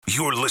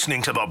You're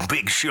listening to The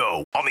Big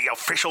Show on the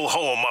official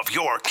home of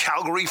your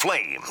Calgary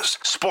Flames.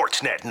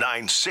 Sportsnet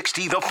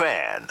 960 The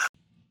Fan.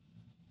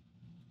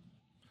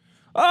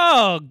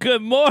 Oh,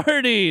 good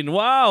morning.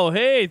 Wow.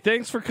 Hey,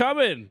 thanks for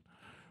coming.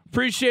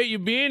 Appreciate you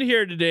being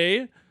here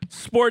today.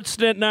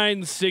 Sportsnet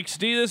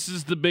 960. This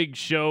is The Big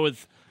Show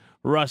with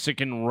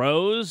Russick and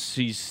Rose.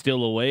 He's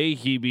still away,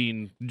 he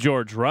being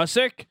George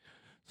Russick.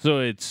 So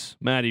it's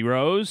Matty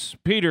Rose,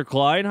 Peter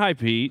Klein. Hi,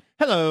 Pete.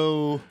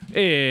 Hello.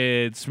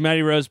 It's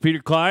Matty Rose, Peter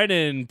Klein,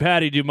 and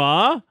Patty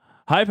Dumas.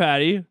 Hi,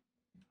 Patty.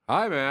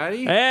 Hi,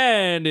 Matty.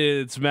 And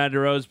it's Matty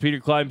Rose, Peter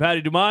Klein,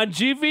 Patty Dumas, and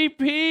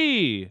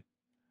GVP.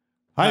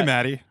 Hi,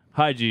 Maddie.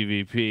 Hi,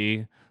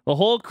 GVP. The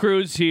whole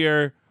crew's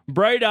here,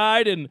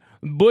 bright-eyed and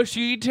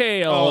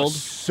bushy-tailed. Oh,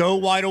 so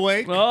wide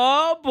awake.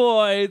 Oh,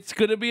 boy, it's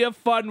going to be a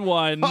fun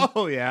one.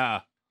 Oh,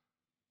 yeah.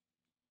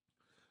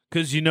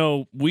 Because,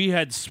 we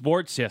had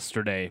sports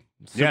yesterday,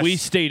 so Yes. we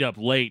stayed up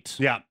late.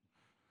 Yeah.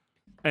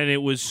 And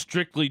it was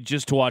strictly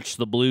just to watch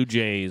the Blue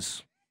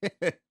Jays.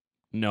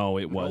 No,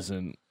 it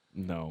wasn't.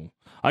 No.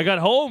 I got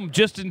home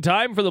just in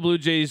time for the Blue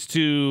Jays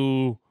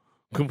to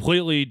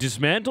completely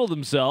dismantle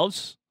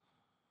themselves.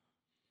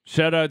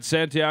 Shout out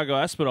Santiago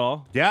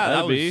Espinal. Yeah,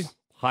 That'd that was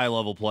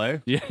high-level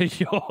play. Yeah.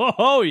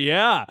 Oh,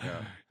 yeah.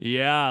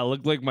 Yeah,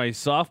 looked like my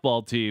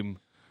softball team.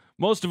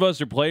 Most of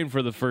us are playing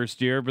for the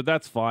first year, but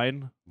that's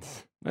fine.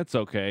 That's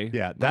okay.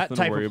 Yeah, that Nothing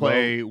to type worry of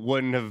play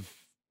wouldn't have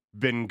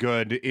been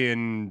good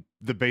in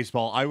the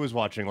baseball I was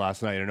watching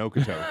last night in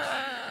Okotoks.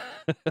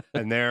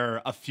 And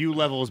they're a few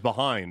levels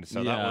behind,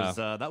 so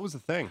that was a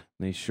thing.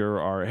 They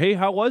sure are. Hey,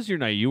 how was your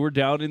night? You were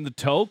down in the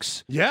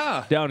Tokes?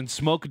 Yeah. Down in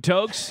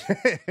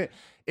Smokatokes?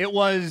 It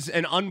was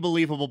an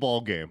unbelievable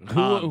ball game.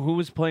 Who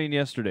was playing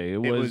yesterday? It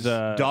was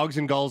Dogs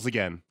and Gulls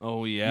again.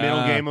 Oh, yeah.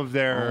 Middle game of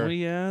their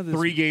this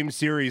 3-game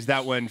series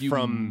that went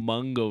from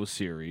Mungo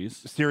series.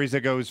 series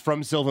that goes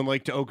from Sylvan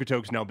Lake to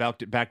Okotoks, now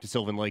back to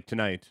Sylvan Lake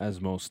tonight.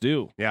 As most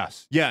do.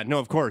 Yes. Yeah, no,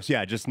 of course.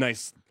 Yeah, just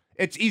nice.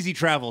 It's easy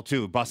travel,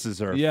 too.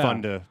 Buses are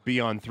fun to be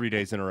on 3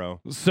 days in a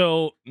row.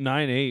 So,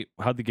 9-8,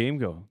 how'd the game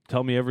go?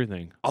 Tell me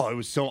everything. Oh, it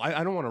was so...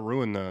 I don't want to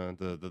ruin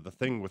the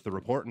thing with the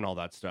report and all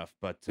that stuff,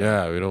 but...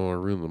 Yeah, we don't want to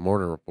ruin the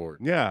morning report.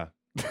 Yeah.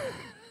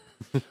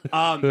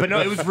 But no,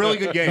 it was a really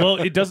good game. Well,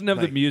 it doesn't have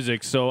the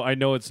music, so I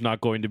know it's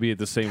not going to be at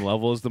the same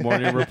level as the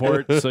morning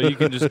report, so you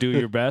can just do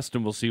your best,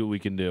 and we'll see what we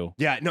can do.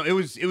 Yeah, no, it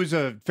was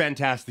a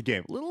fantastic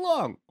game. A little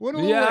long. Went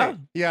a little late.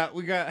 Yeah,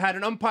 we had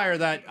an umpire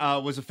that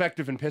was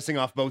effective in pissing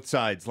off both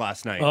sides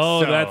last night.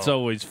 Oh, so that's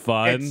always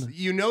fun.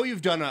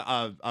 You've done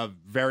a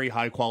very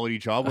high quality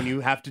job when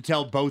you have to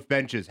tell both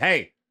benches,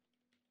 hey,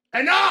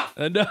 enough!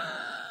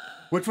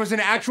 Which was an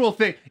actual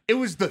thing. It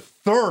was the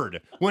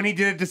third when he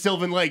did it to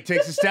Sylvan Lake.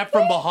 Takes a step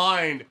from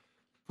behind,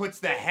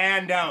 puts the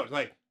hand out,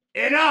 like,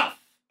 enough!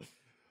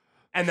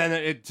 And then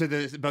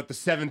about the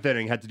 7th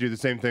inning, had to do the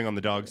same thing on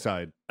the dog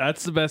side.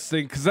 That's the best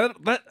thing, because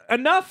that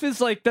enough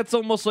is that's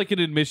almost like an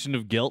admission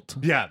of guilt.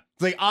 Yeah.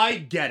 It's like, I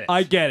get it.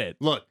 I get it.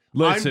 Look,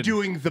 listen, I'm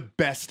doing the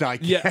best I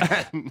can.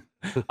 Yeah.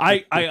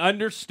 I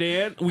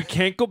understand. We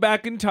can't go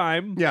back in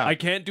time. Yeah. I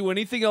can't do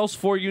anything else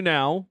for you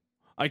now.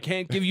 I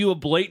can't give you a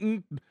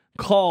blatant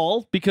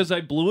call because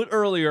I blew it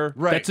earlier.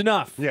 Right. That's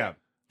enough. Yeah.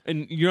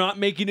 And you're not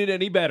making it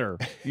any better.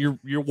 You're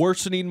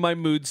worsening my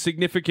mood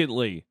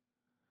significantly.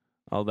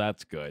 Oh,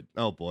 that's good.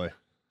 Oh, boy.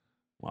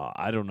 Well,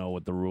 I don't know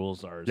what the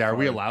rules are. Yeah, are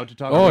we allowed to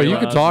talk Oh, about you it?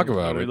 can talk Are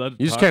about we it. allowed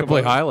to You just talk can't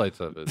play about it? highlights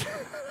of it.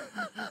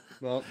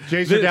 Well,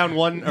 Jays are down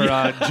 1, or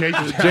Jays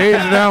are Jays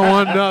are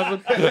down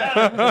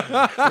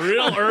 1-0.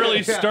 Real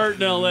early start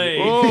in L.A.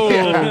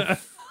 Oh,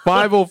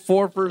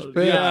 5:04 first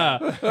pitch.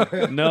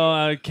 Yeah.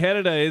 No,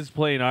 Canada is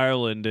playing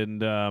Ireland,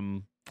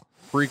 and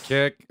Free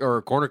kick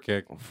or corner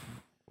kick.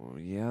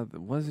 yeah,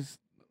 what is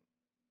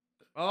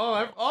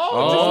Oh,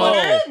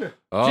 just went in!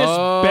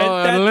 just bent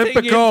that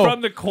thing in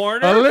from the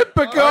corner?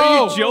 Olympico.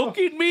 Are you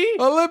joking me?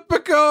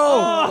 Olympico.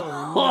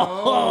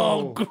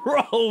 Oh,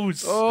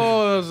 gross.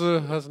 Oh,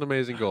 that's an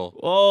amazing goal.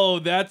 Oh,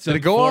 that's Did it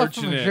go off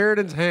from unfortunate.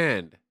 Sheridan's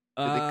hand?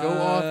 Did it go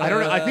off? I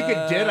don't know. I think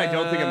it did. I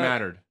don't think it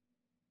mattered.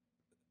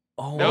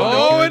 Oh,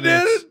 No, my it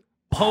goodness. didn't.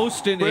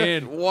 Posting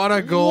in. What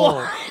a goal.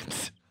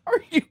 What?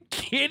 Are you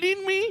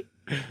kidding me?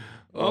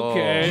 Oh.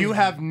 Okay. You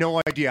have no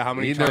idea how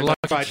many Need their times I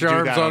Lucky tried to do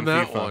Charms that on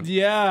that FIFA. one.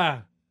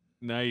 Yeah.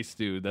 Nice,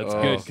 dude. That's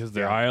Oh, good because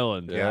they're yeah.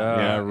 Ireland.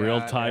 Yeah.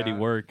 Real tidy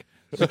work.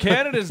 So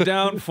Canada's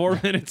down 4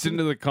 minutes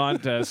into the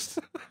contest.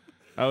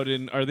 Are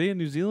they in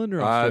New Zealand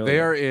or Australia? They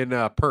are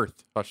in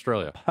Perth,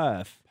 Australia.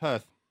 Perth.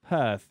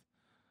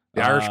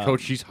 The Irish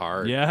coach, she's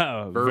hard.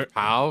 Yeah. Verve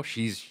Powell,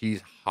 she's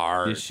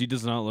hard. Yeah, she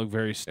does not look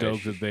very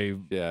stoked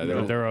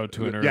that they're out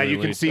to an early Yeah, you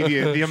can lead. see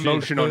the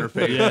emotion on her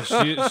face.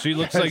 Yeah, she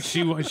looks like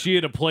she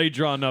had a play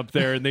drawn up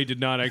there and they did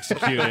not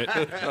execute it.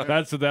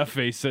 That's what that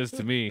face says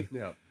to me.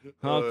 Yeah.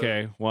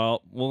 Okay,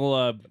 well,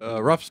 we'll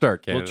rough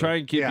start, Canada. we'll try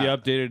and keep Yeah. you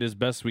updated as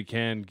best we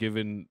can.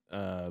 Given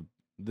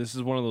this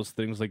is one of those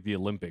things like the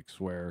Olympics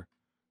where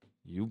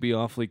you be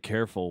awfully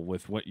careful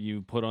with what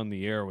you put on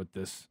the air with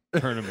this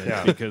tournament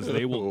Yeah. because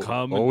they will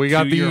come Oh, we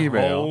got to the your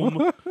email.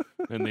 home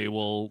and they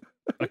will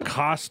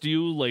accost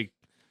you like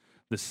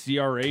the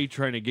CRA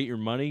trying to get your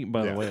money.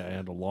 By the way, I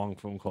had a long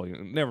phone call.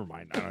 Never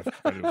mind. I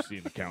have to go see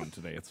an accountant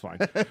today. It's fine.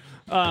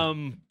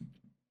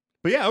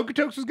 But yeah,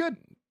 Okotoks was good.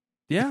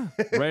 Yeah,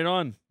 right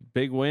on.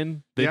 Big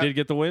win. They did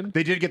get the win?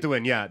 They did get the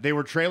win, yeah. They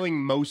were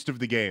trailing most of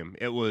the game.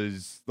 It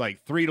was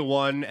like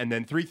 3-1, and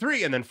then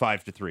 3-3, and then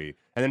 5-3,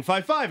 and then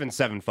 5-5 and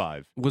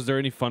 7-5. Was there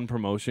any fun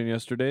promotion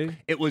yesterday?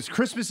 It was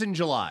Christmas in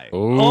July.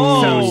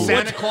 Oh, So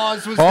Santa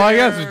Claus was there. I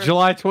guess it's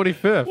July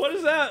 25th. What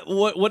is that?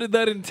 What did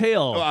that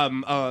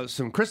entail?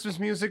 Some Christmas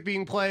music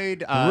being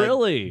played.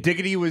 Really?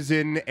 Diggity was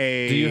in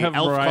a Do you have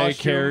elf Mariah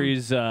costume.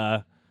 Carey's...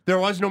 There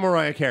was no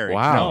Mariah Carey.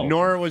 Wow. No,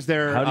 nor was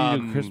there... How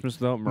do you do Christmas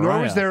without Mariah?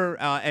 Nor was there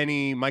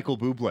any Michael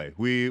Bublé.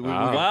 We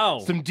Wow.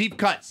 Some deep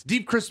cuts,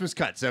 deep Christmas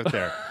cuts out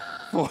there.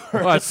 For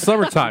Well, it's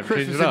summertime. Change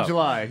Christmas it in up.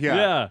 July. Yeah.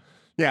 Yeah.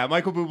 Yeah,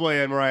 Michael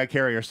Bublé and Mariah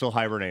Carey are still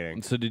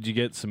hibernating. So did you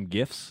get some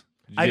gifts?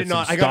 I get did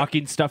not. some I got-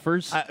 stocking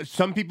stuffers?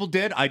 Some people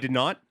did. I did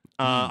not.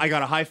 I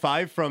got a high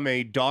five from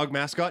a dog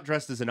mascot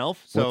dressed as an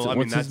elf. So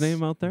What's that's his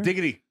name out there?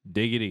 Diggity.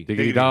 Diggity.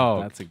 Diggity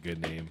dog. That's a good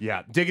name.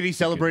 Yeah, Diggity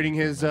celebrating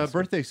name his for a mascot.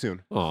 birthday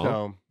soon.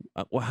 Aw.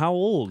 Well, how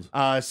old?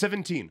 So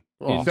 17.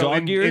 In So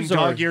dog years? In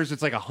dog or- years,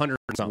 it's like 100 or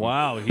something.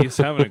 Wow, he's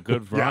having a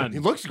good Yeah, run. he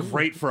looks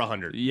great for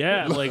 100.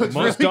 Yeah, like Looks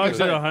most really dogs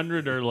good. at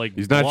 100 are like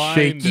He's not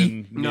blind shaky?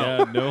 and- No.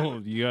 Yeah,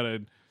 no, you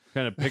gotta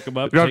kind of pick him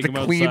up, You don't take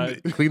have him to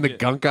outside. clean the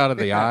gunk out of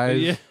the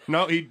eyes. Yeah.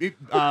 No,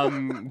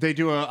 they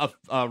do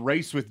a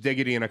race with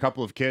Diggity and a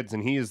couple of kids,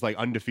 and he is like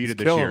undefeated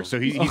this killing year. him. So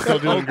he's still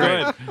doing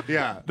great. good.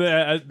 Yeah.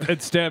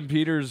 At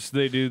Stampeders,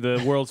 they do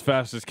the world's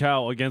fastest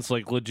cow against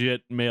like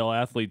legit male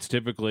athletes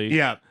typically.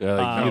 Yeah. Yeah,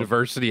 like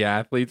university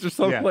athletes or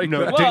something Yeah, like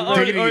no, that. Well,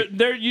 Diggity- or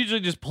they're usually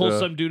just pull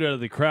some dude out of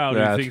the crowd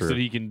Yeah, who thinks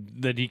true.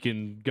 that he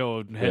can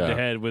go head to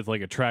head with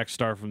like a track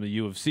star from the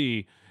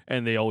UFC,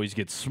 and they always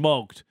get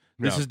smoked.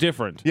 This No. is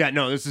different. Yeah,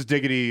 no, this is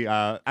Diggity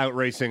out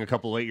racing a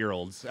couple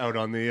 8-year-olds out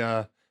on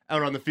the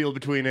field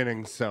between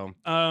innings. So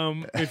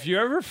If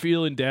you're ever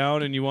feeling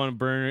down and you want to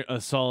burn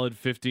a solid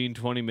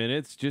 15-20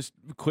 minutes, just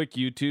a quick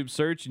YouTube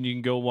search and you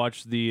can go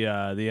watch the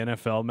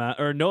NFL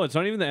or no, it's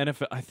not even the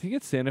NFL. I think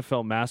it's the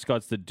NFL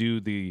mascots that do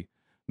the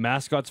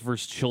mascots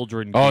versus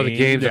children. Oh, the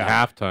games Yeah.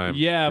 at halftime.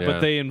 Yeah, but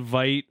they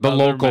invite the other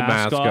local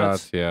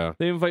mascots. Yeah.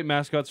 They invite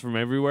mascots from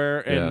everywhere,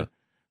 and Yeah.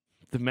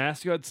 the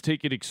mascots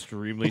take it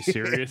extremely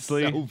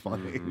seriously. so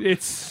funny.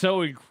 It's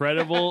so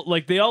incredible.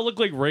 Like they all look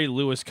like Ray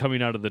Lewis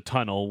coming out of the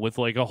tunnel with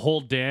like a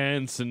whole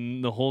dance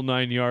and the whole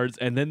 9 yards,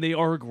 and then they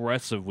are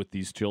aggressive with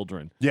these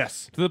children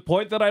Yes. to the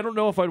point that I don't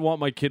know if I'd want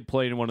my kid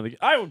playing in one of the.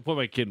 I would put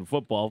my kid in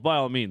football by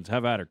all means.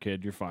 Have at her,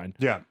 kid. You're fine.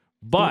 Yeah.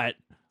 But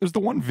There's the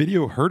one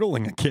video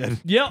hurtling a kid.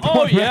 yeah, The oh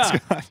one yeah,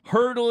 mascot.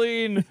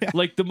 hurtling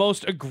like the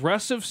most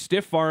aggressive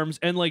stiff arms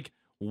and like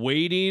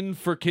waiting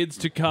for kids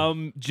to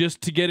come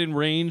just to get in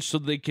range so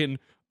they can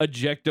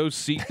ejecto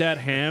seat that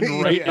hand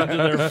right Yeah. into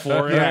their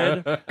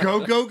forehead.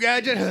 Go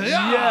gadget.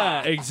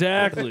 Yeah,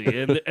 exactly.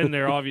 And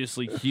they're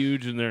obviously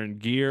huge and they're in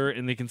gear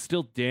and they can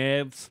still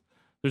dance.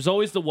 There's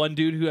always the one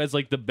dude who has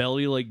like the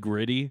belly like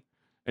gritty,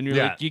 and you're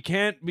Yeah. like, you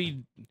can't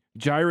be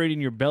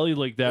gyrating your belly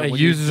like that. It when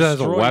uses you're it as a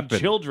destroying weapon.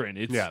 Children,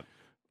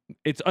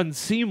 it's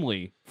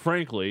unseamly,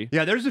 frankly.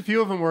 Yeah, there's a few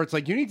of them where it's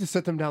like you need to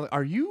sit them down.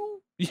 Are you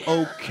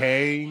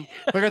okay?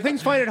 Like, are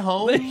things fine at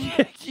home?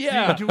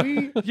 Yeah. Do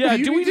we? Yeah,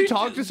 Do do you we need do- to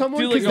talk to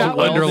someone? do, like, 'Cause a that wellness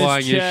way-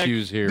 Underlying check.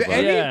 issues here, The-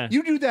 but Yeah.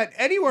 You do that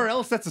anywhere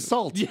else. That's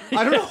assault.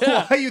 I don't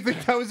know why you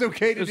think that was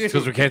okay to do.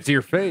 because we can't see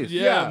your face.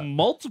 Yeah, Yeah.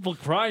 multiple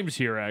crimes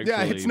here, actually.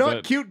 Yeah, it's not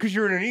but cute because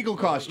you're in an eagle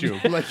costume.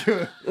 Like,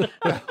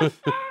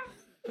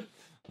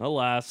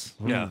 alas.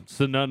 Yeah.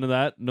 So none of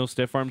that? No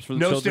stiff arms for the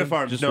no children? stiff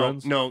arms. Just No,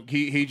 runs? no.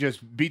 He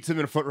just beats him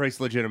in a foot race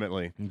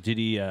legitimately. Did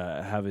he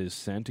have his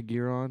Santa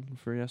gear on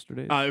for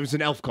yesterday? It was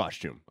an elf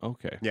costume.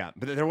 Okay. Yeah,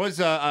 but there was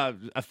a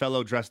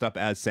fellow dressed up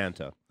as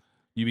Santa.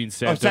 You mean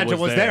Santa? Santa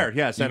was there.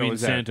 Yeah, You Santa mean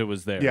was there. Santa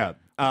was there. Yeah.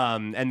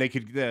 And they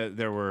could.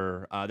 There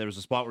was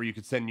a spot where you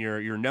could send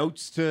your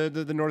notes to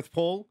the North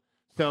Pole.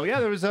 So yeah,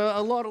 there was a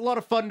lot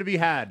of fun to be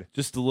had.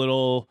 Just a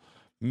little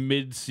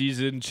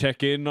mid-season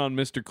check-in on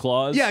Mr.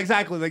 Claus. Yeah,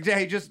 exactly. Like,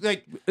 hey, just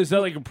like Is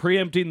that like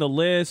preempting the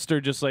list, or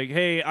just like,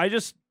 hey, I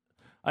just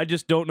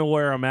don't know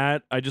where I'm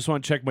at. I just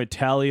want to check my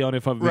tally on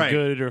if I'm Right.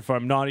 good or if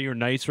I'm naughty or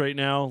nice right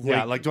now.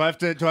 yeah, like do I have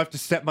to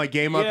step my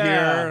game up Yeah.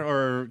 here,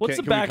 or What's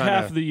can the back we kinda,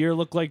 half of the year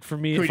look like for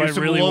me can we if do I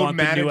some really load want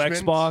the new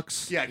management?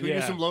 Xbox? Yeah, can we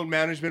do some load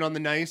management on the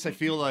nice? I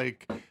feel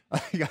like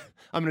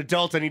I'm an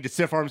adult. I need to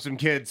stiff arm some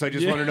kids. So I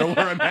just want to know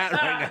where I'm at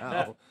right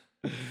now.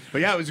 But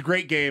yeah, it was a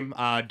great game.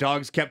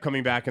 Dogs kept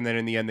coming back, and then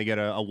in the end, they get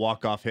a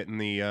walk-off hit in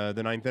the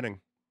ninth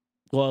inning.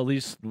 Well, at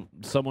least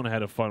someone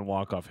had a fun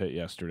walk-off hit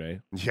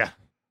yesterday. Yeah.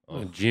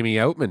 Jimmy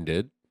Outman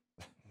did.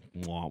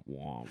 Womp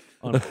womp.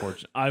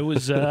 Unfortunate. I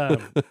was out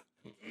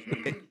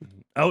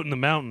in the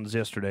mountains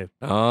yesterday.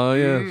 Oh,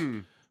 yes.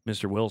 Mm.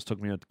 Mr. Wills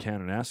took me out to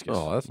Kananaskis.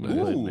 Oh, that's nice.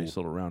 Ooh. Nice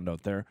little round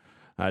out there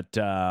at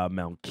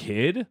Mount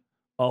Kidd.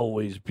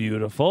 Always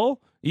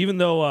beautiful. Even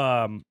though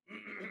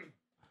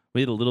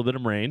we had a little bit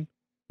of rain,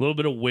 a little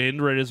bit of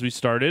wind right as we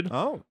started,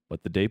 Oh.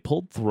 but the day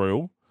pulled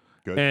through.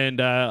 Good. And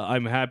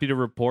I'm happy to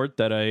report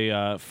that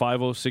a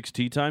 5:06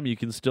 tee time, you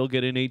can still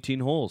get in 18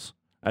 holes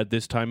at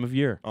this time of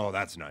year. Oh,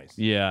 that's nice.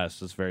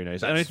 Yes, it's very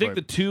nice. And I That's think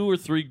what- the 2 or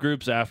 3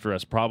 groups after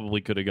us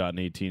probably could have gotten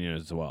 18 in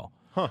as well.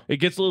 Huh. It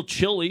gets a little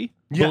chilly,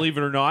 Yeah. believe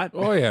it or not.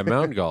 Oh yeah,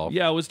 mountain golf.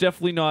 Yeah, it was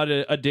definitely not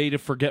a day to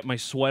forget my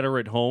sweater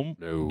at home,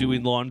 No.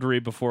 doing laundry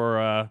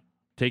before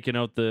taking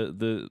out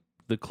the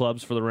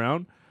clubs for the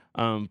round.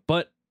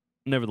 But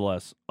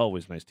nevertheless,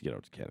 always nice to get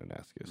out to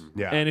Kananaskis.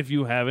 Yeah. And if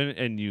you haven't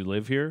and you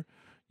live here,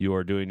 you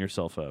are doing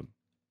yourself a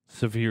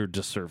severe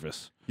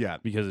disservice Yeah.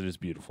 because it is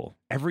beautiful.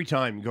 Every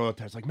time you go out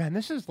there, it's like, man,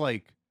 this is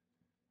like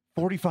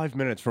 45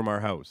 minutes from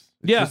our house.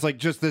 It's Yeah.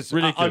 just this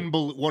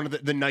Ridiculous. one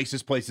of the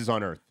nicest places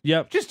on earth.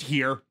 Yep. Just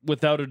here.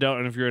 Without a doubt.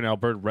 And if you're an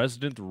Alberta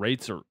resident, the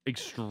rates are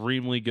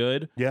extremely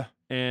good. Yeah.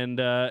 And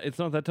it's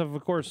not that tough of a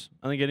course.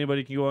 I think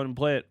anybody can go out and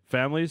play it.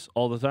 Families,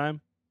 all the time.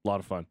 A lot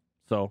of fun.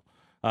 So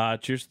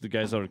cheers to the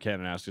guys out of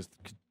Kananaskis.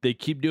 They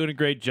keep doing a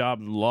great job.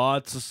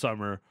 Lots of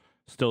summer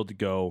still to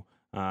go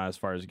as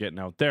far as getting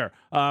out there.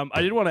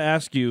 I did want to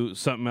ask you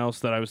something else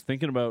that I was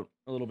thinking about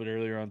a little bit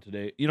earlier on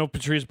today. You know,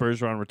 Patrice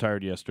Bergeron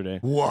retired yesterday.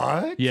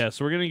 What? Yeah,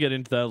 so we're going to get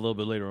into that a little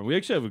bit later on. We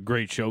actually have a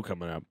great show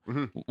coming up.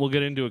 We'll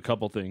get into a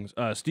couple things.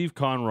 Steve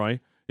Conroy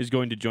is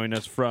going to join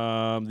us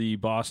from the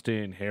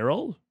Boston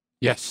Herald.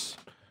 Yes.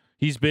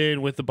 He's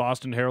been with the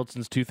Boston Herald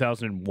since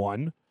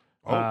 2001,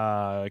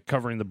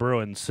 covering the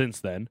Bruins since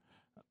then.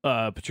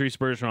 Patrice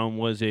Bergeron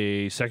was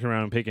a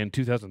second-round pick in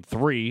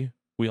 2003.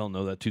 We all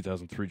know that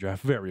 2003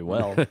 draft very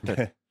well.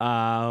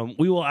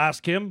 We will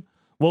ask him,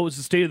 what was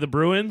the state of the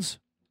Bruins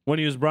when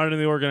he was brought into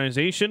the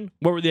organization?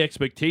 What were the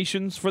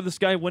expectations for this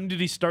guy? When did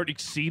he start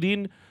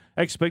exceeding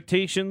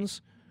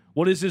expectations?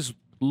 What is his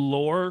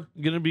lore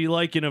going to be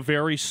like in a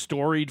very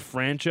storied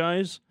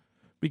franchise?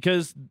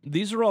 Because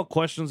these are all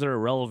questions that are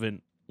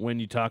relevant when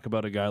you talk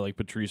about a guy like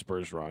Patrice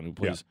Bergeron, who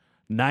plays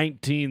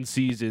 19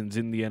 seasons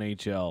in the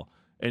NHL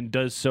and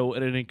does so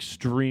at an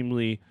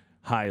extremely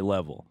high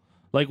level.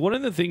 Like one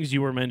of the things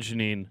you were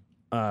mentioning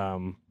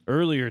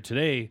earlier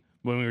today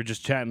when we were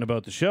just chatting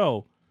about the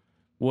show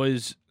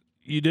was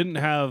you didn't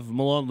have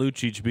Milan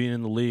Lucic being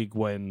in the league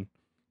when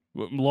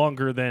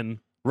longer than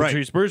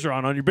Patrice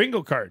Bergeron on your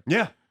bingo card.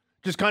 Yeah.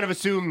 Just kind of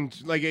assumed,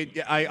 like,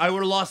 I would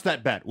have lost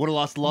that bet. Would have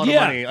lost a lot of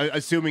money,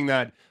 assuming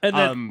that, And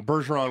that-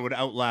 Bergeron would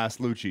outlast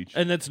Lucic.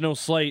 And that's no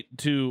slight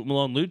to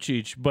Milan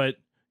Lucic, but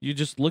you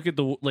just look at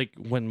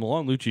when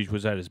Milan Lucic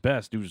was at his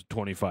best, he was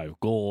 25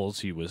 goals.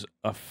 He was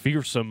a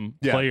fearsome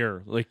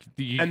player.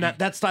 And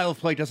that style of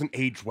play doesn't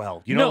age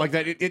well. You know, like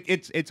that.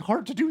 It's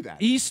hard to do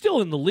that. He's still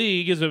in the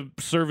league as a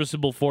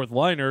serviceable fourth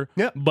liner.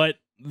 Yep. But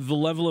the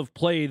level of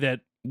play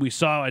that we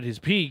saw at his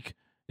peak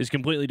is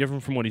completely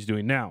different from what he's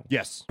doing now.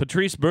 Yes.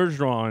 Patrice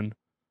Bergeron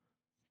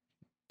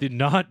did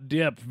not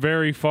dip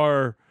very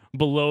far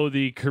below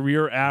the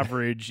career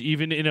average,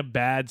 even in a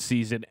bad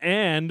season.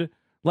 And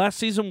last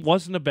season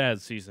wasn't a bad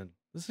season.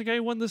 This is the guy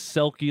who won the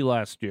Selke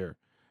last year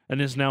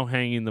and is now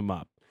hanging them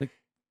up. Like,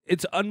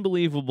 it's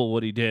unbelievable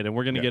what he did, and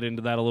we're going to get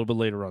into that a little bit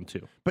later on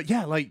too. But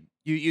yeah, like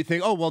you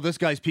think, oh well, this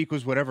guy's peak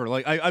was whatever.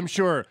 Like I'm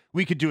sure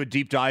we could do a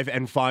deep dive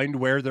and find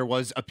where there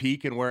was a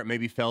peak and where it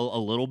maybe fell a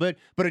little bit.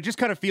 But it just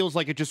kind of feels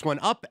like it just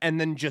went up and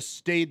then just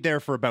stayed there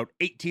for about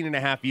 18 and a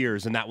half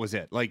years, and that was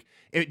it. Like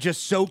it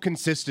just so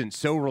consistent,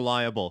 so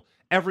reliable.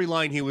 Every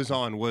line he was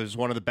on was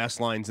one of the best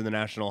lines in the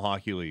National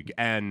Hockey League,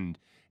 and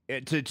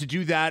to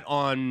do that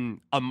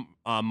on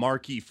a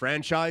marquee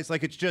franchise,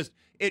 like it's just.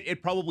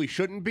 It probably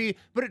shouldn't be,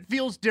 but it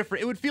feels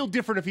different. It would feel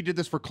different if he did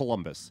this for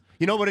Columbus.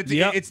 You know, but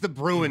it's the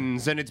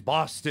Bruins and it's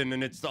Boston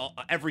and it's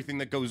everything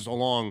that goes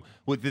along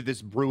with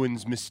this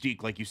Bruins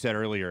mystique, like you said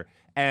earlier.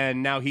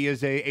 And now he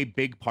is a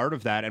big part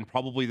of that and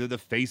probably the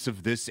face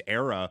of this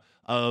era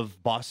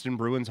of Boston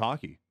Bruins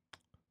hockey.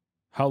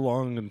 How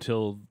long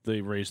until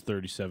they raise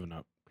 37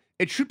 up?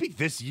 It should be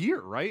this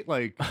year, right?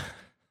 Like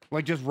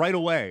just right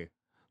away.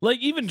 Like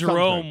even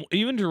Jerome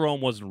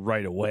wasn't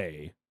right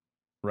away,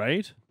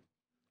 right?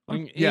 I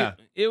mean, yeah.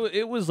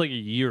 It was like a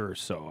year or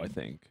so, I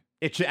think.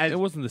 It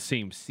wasn't the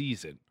same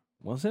season,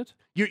 was it?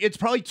 It's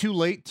probably too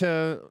late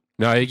to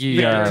No, Iggy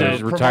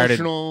the retired.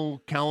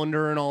 promotional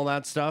calendar and all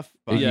that stuff.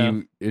 But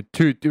It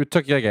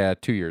took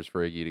like 2 years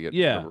for Iggy to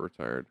get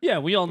retired. Yeah,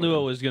 we all knew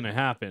it was going to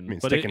happen. I mean,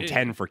 it's but taken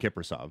 10 for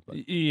Kiprasov.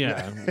 But.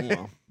 Yeah.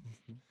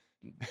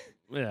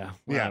 Well,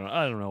 yeah.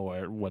 I don't know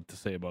what to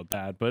say about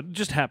that, but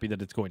just happy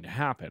that it's going to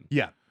happen.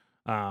 Yeah.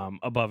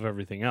 Above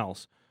everything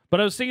else. But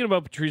I was thinking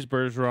about Patrice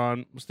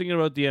Bergeron. I was thinking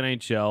about the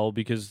NHL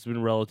because it's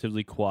been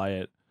relatively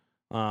quiet.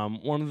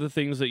 One of the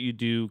things that you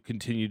do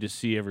continue to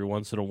see every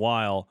once in a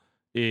while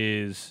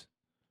is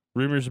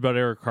rumors about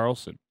Erik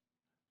Karlsson.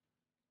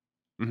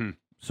 Mm-hmm.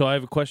 So I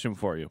have a question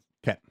for you.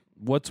 Okay.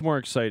 What's more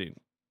exciting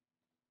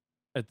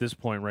at this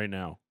point right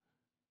now?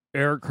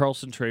 Erik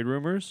Karlsson trade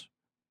rumors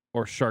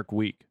or Shark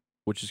Week,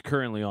 which is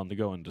currently on the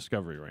go in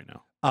Discovery right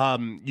now?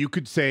 You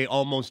could say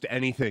almost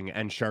anything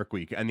and Shark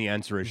Week, and the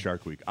answer is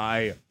Shark Week.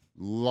 I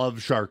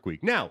love Shark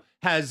Week. Now,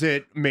 has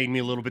it made me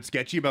a little bit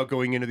sketchy about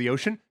going into the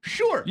ocean?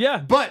 Sure. Yeah.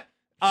 But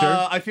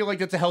Sure. I feel like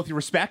that's a healthy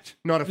respect,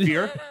 not a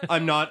fear.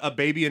 I'm not a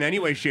baby in any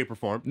way, shape, or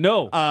form.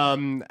 No.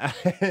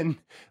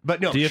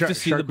 But no. Do you have to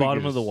see the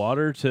bottom of the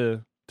water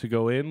to to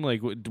go in?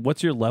 Like,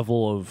 what's your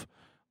level of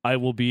I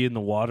will be in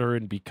the water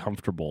and be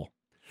comfortable?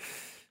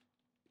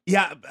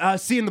 Yeah,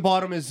 seeing the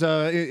bottom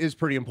is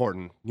pretty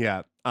important.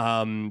 Yeah,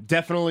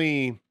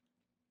 definitely.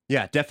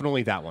 Yeah,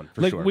 definitely that one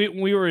for like sure.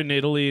 we were in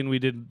Italy and we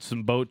did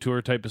some boat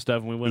tour type of stuff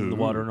and we went in the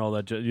water and all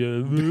that.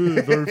 Yeah,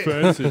 very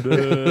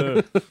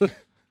fancy.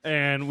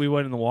 And we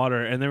went in the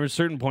water and there were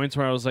certain points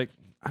where I was like,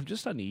 I'm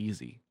just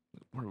uneasy.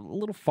 We're a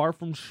little far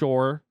from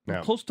shore,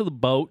 we're close to the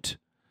boat,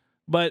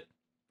 but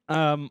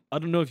I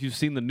don't know if you've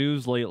seen the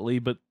news lately,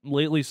 but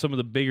lately some of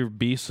the bigger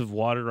beasts of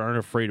water aren't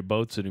afraid of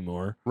boats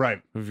anymore.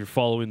 Right. If you're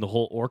following the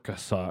whole orca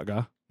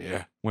saga,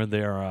 Yeah. where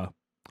they're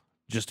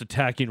just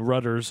attacking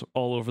rudders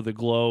all over the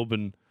globe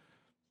and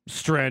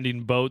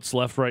stranding boats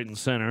left, right, and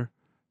center.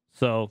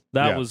 So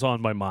that was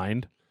on my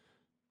mind.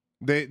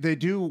 They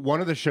do one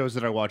of the shows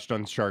that I watched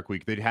on Shark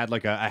Week. They had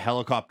like a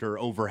helicopter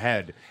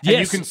overhead, and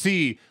you can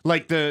see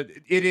like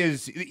it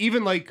is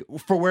even like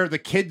for where the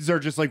kids are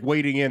just like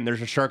wading in.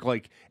 There's a shark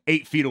like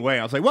 8 feet away.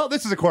 I was like, well,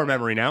 this is a core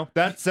memory now.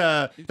 That's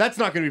not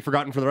going to be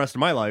forgotten for the rest of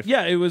my life.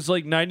 Yeah, it was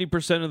like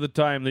 90% of the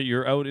time that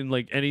you're out in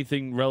like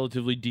anything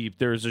relatively deep,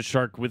 there's a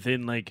shark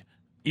within like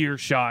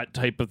earshot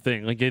type of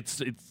thing. Like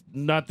it's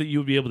not that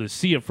you'll be able to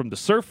see it from the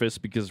surface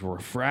because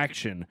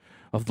refraction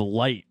of the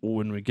light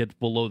when we get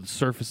below the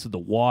surface of the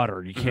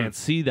water, you can't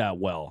see that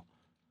well.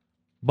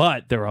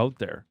 But they're out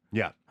there.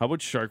 Yeah. How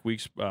about Shark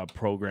Week's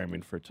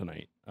programming for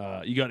tonight?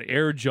 You got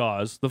Air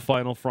Jaws, The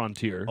Final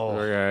Frontier. Oh,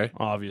 Okay.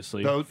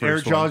 Obviously. those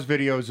Air Jaws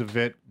videos of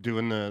it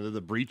doing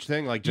the breach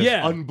thing, like just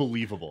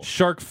unbelievable.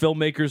 Shark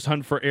filmmakers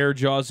hunt for Air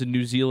Jaws in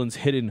New Zealand's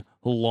hidden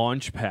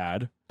launch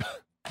pad.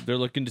 They're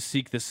looking to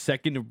seek the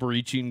second of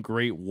breaching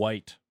great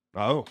white.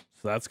 Oh.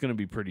 So that's going to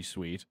be pretty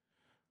sweet.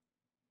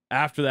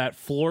 After that,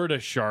 Florida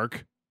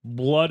shark,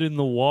 blood in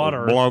the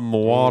water. Blood in the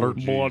water.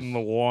 Blood in the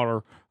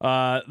water.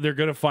 They're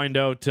going to find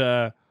out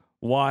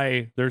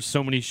why there's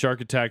so many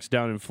shark attacks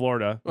down in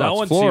Florida. Well, that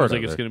one Florida,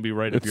 seems like it's going to be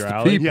right up it's your the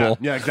alley. people.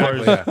 Yeah, As far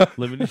exactly. as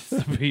limiting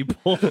the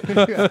people.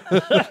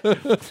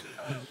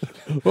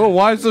 Well,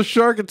 why is the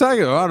shark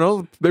attacking? I don't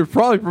know. They're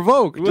probably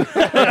provoked.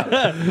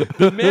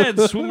 The man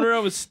swimming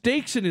around with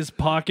steaks in his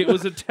pocket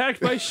was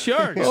attacked by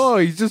sharks. Oh,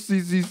 he's just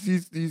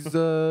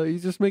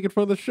making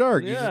fun of the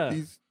shark. Yeah.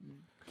 He's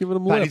giving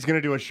him But lip. he's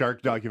gonna do a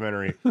shark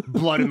documentary.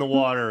 Blood in the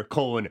water,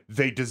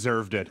 they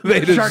deserved it.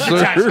 They Shark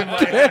attacks in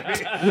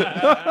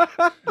deserved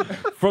Miami.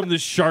 From the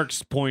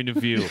shark's point of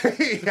view.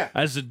 Yeah.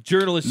 As a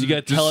journalist, you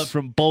got to tell it Just-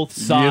 from both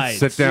You sides.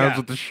 sit down Yeah.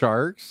 with the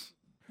sharks.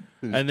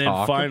 And then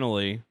talk.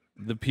 finally,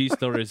 the piece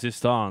de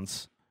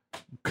resistance,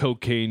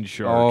 cocaine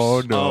sharks.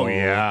 Oh no! Oh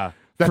yeah.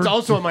 That's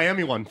also a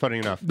Miami one, funny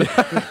enough.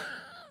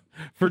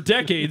 For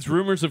decades,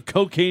 rumors of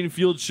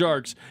cocaine-fueled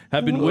sharks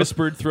have been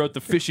whispered throughout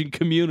the fishing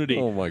community.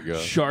 Oh my god!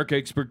 Shark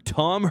expert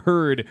Tom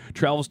Hurd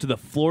travels to the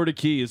Florida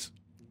Keys.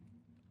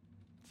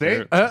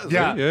 See?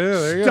 yeah,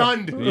 there you go.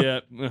 Stunned.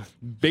 Yeah,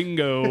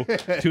 bingo.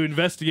 To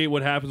investigate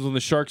what happens when the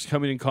sharks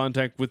come in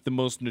contact with the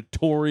most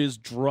notorious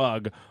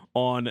drug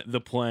on the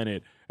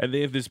planet. And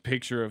they have this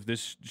picture of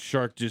this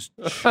shark just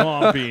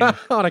chomping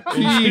On a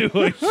key.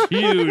 into a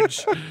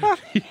huge.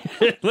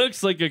 It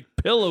looks like a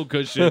pillow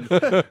cushion,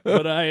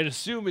 but I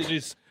assume it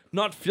is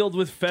not filled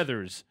with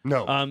feathers.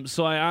 No.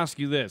 So I ask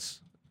you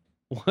this: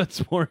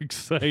 what's more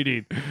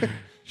exciting,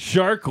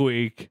 Shark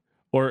Week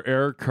or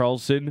Eric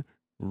Carlson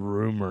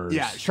rumors?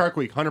 Yeah, Shark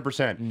Week,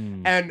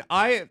 100%. And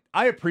I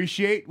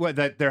appreciate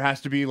that there has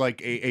to be like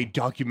a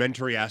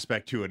documentary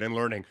aspect to it and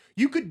learning.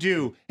 You could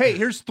do, hey,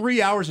 here's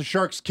 3 hours of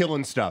sharks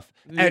killing stuff,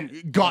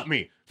 and got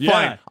me. Yeah.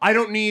 Fine. I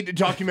don't need a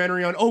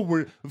documentary on,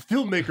 we're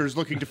filmmakers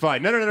looking to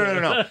find.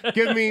 No.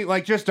 Give me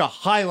like just a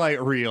highlight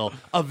reel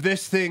of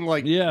this thing,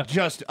 like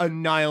just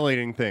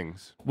annihilating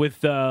things.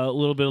 With a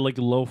little bit of like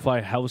lo-fi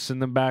house in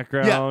the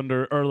background,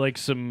 or like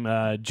some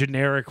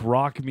generic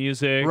rock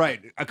music. Right.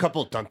 A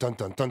couple dun dun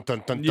dun dun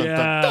dun dun Yeah.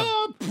 dun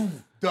dun,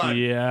 poof, done.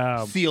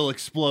 Yeah. Seal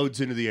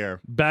explodes into the air.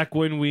 Back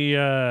when we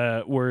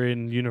were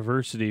in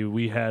university,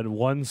 we had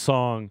one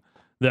song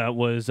that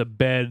was a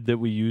bed that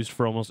we used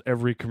for almost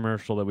every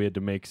commercial that we had to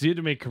make. Because you had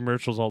to make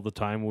commercials all the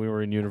time when we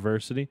were in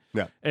university.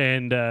 Yeah.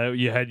 And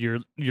you had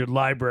your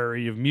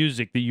library of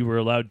music that you were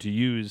allowed to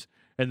use.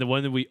 And the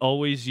one that we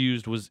always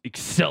used was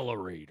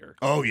Accelerator.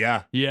 Oh,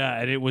 yeah. Yeah,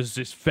 and it was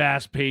this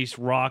fast-paced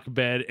rock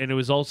bed, and it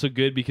was also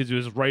good because it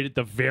was right at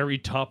the very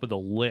top of the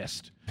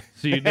list.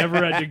 So you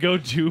never had to go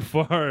too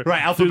far.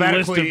 Right, through the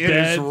list of alphabetically, it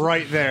is beds.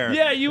 right there.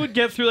 Yeah, you would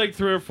get through like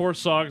 3 or 4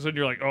 songs, and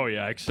you're like, oh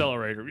yeah,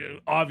 Accelerator.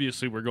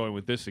 Obviously, we're going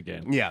with this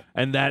again. Yeah.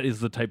 And that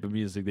is the type of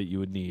music that you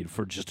would need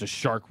for just a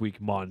Shark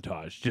Week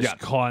montage. Just Yeah.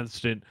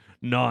 constant,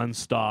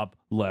 non-stop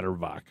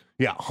letterbuck.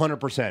 Yeah,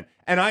 100%.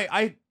 And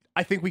I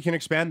think we can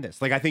expand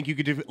this. Like, I think you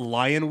could do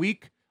Lion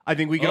Week. I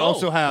think we could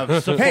also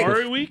have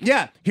Safari hey, Week?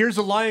 Yeah, here's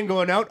a lion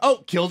going out.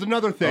 Oh, killed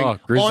another thing. Oh,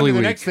 Grizzly On to the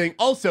Week. next thing.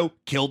 Also,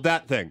 killed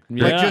that thing.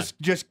 Yeah. Like,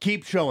 just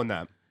keep showing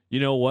that. You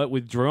know what?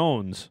 With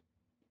drones,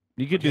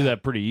 you could do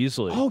that pretty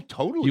easily. Oh,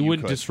 totally. You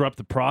wouldn't could. disrupt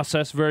the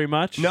process very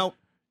much. No.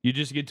 You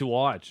just get to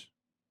watch.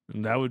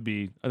 And that would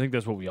be, I think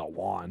that's what we all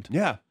want.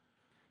 Yeah.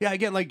 Yeah,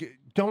 again, like,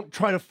 don't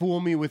try to fool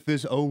me with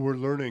this. Oh, we're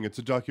learning. It's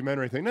a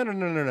documentary thing.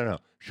 No.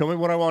 Show me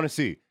what I want to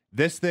see.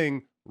 This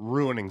thing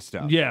ruining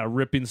stuff. Yeah,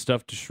 ripping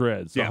stuff to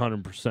shreds. Yeah.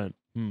 100%.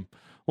 Well,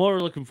 we're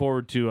looking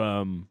forward to,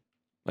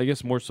 I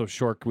guess, more so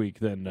Short Week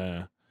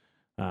than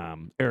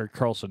Eric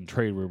Carlson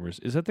trade rumors.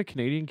 Is that the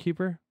Canadian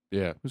keeper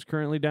Yeah. who's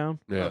currently down?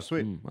 Yeah. Oh,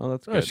 sweet. Oh,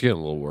 that's Oh, good. she's getting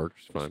a little work.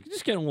 It's fine.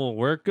 Just getting a little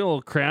work, a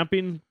little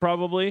cramping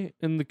probably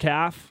in the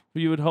calf,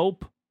 you would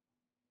hope.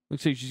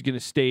 Looks like she's going to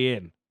stay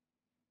in.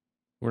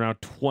 We're now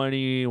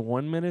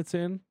 21 minutes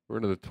in. We're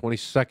into the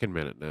 22nd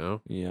minute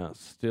now. Yeah,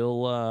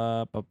 still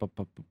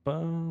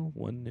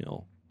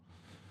 1-0.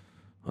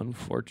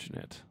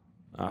 Unfortunate.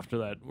 After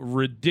that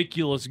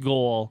ridiculous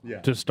goal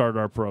to start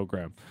our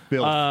program.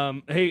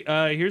 Bill. Hey,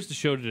 here's the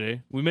show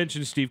today. We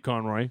mentioned Steve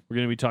Conroy. We're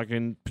going to be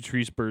talking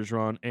Patrice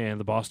Bergeron and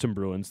the Boston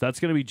Bruins. That's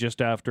going to be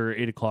just after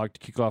 8 o'clock to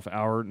kick off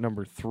hour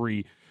number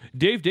 3.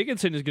 Dave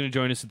Dickinson is going to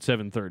join us at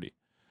 7:30.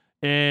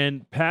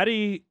 And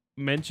Patty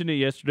mentioned it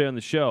yesterday on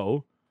the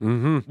show.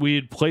 Mm-hmm. We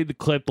had played the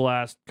clip the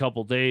last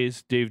couple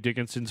days. Dave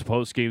Dickinson's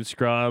post-game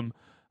scrum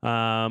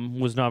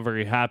was not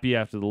very happy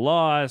after the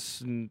loss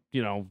and,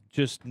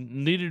 just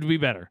needed to be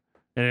better.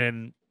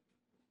 And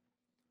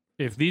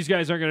if these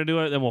guys aren't going to do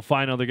it, then we'll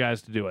find other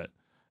guys to do it.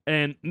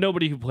 And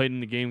nobody who played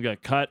in the game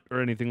got cut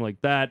or anything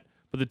like that,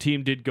 but the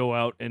team did go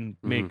out and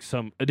make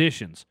some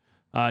additions.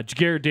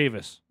 Jaguar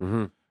Davis,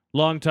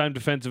 longtime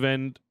defensive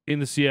end in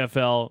the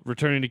CFL,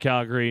 returning to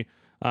Calgary.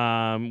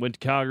 Went to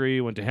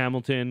Calgary, went to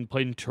Hamilton,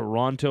 played in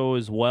Toronto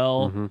as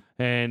well,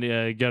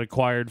 and got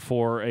acquired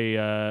for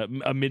a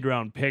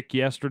mid-round pick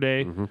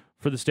yesterday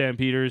for the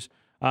Stampeders.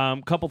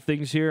 Couple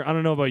things here. I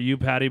don't know about you,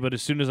 Patty, but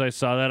as soon as I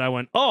saw that, I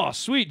went, "Oh,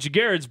 sweet,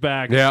 Jaguar's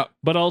back." Yeah.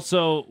 But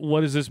also,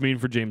 what does this mean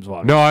for James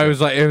Vaughn? No, it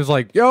was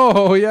like,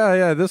 yo,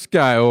 yeah, this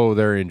guy,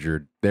 they're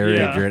injured. They're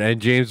injured. And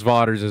James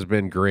Vaughters has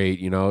been great.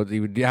 He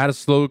had a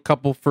slow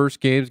couple first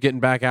games getting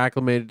back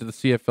acclimated to the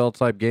CFL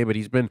type game, but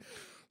he's been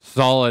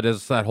solid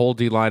as that whole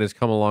D-line has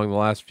come along the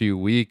last few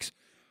weeks.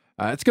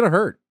 It's going to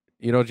hurt.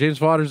 James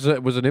Vaughters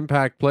was an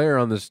impact player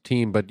on this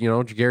team, but,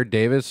 Jaguar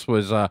Davis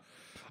was a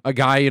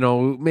guy,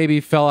 who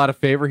maybe fell out of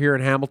favor here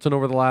in Hamilton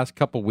over the last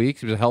couple weeks.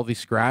 He was a healthy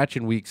scratch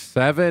in week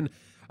 7.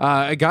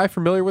 A guy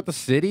familiar with the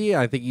city.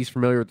 I think he's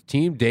familiar with the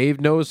team.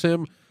 Dave knows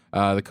him.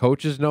 The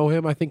coaches know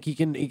him. I think he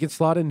can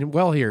slot in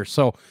well here.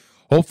 So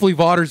hopefully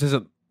Vaughters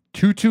isn't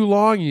too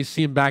long. You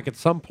see him back at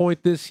some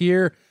point this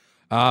year.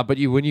 But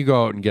when you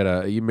go out and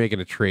you're making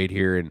a trade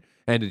here in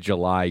end of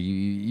July,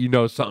 you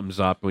know something's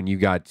up when you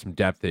got some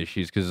depth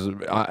issues because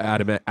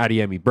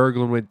Adiemi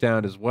Berglund went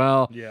down as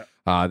well. Yeah.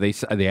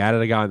 They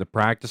added a guy in the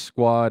practice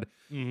squad,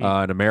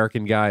 an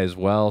American guy as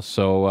well.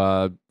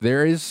 So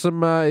there is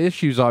some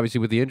issues obviously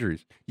with the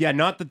injuries. Yeah,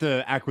 not that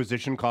the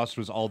acquisition cost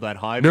was all that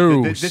high.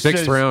 No, this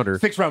sixth rounder.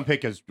 6th round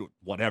pick is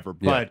whatever,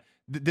 but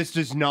this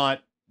does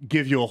not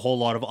give you a whole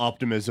lot of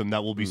optimism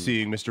that we'll be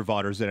seeing Mr.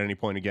 Vaughters at any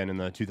point again in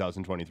the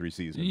 2023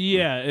 season.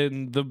 Yeah,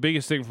 and the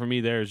biggest thing for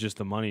me there is just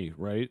the money,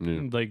 right?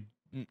 Yeah. Like,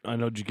 I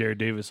know Jaguar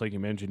Davis, like you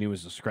mentioned, he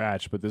was a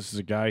scratch, but this is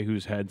a guy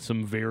who's had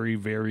some very,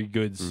 very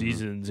good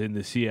seasons in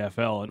the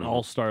CFL, an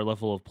all-star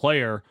level of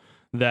player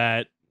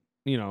that,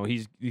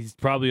 he's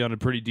probably on a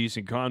pretty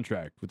decent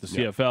contract with the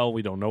CFL.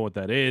 We don't know what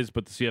that is,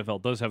 but the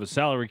CFL does have a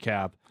salary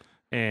cap.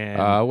 And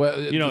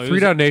the Three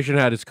Down Nation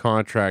had his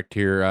contract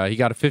here. He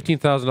got a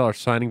 $15,000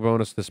 signing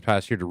bonus this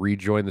past year to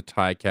rejoin the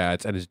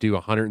Ticats, and is due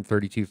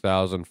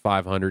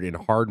 $132,500 in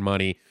hard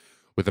money,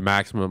 with a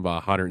maximum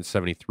of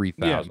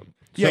 $173,000.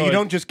 Yeah, So you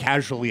don't just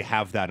casually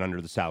have that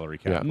under the salary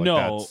cap. Yeah. Like, no,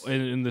 that's-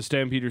 and the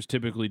Stampeders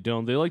typically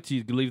don't. They like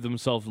to leave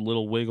themselves a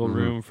little wiggle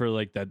room for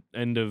like that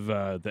end of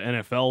the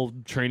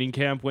NFL training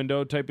camp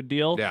window type of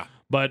deal. Yeah.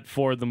 But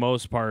for the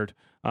most part,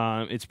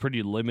 it's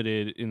pretty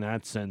limited in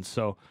that sense.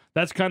 So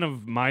that's kind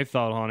of my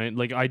thought on it.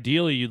 Like,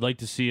 ideally, you'd like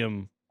to see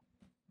him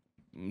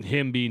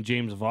being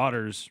James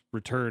Vaughters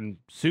return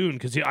soon,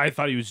 because I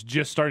thought he was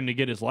just starting to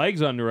get his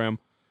legs under him.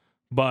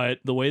 But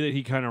the way that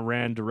he kind of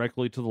ran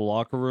directly to the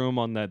locker room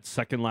on that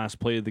second last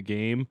play of the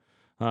game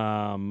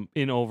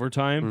in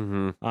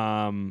overtime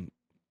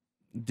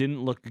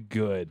didn't look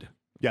good.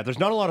 Yeah, there's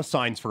not a lot of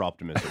signs for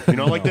optimism.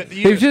 Like that.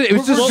 It was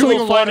just doing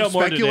we'll a lot find of out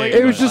more today,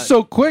 speculating. It was just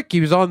so quick. He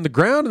was on the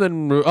ground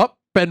and then up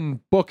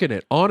and booking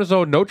it on his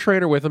own. No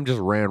trainer with him. Just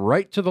ran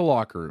right to the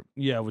locker room.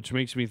 Yeah, which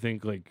makes me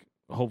think, like,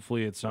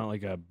 hopefully it's not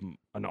like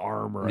an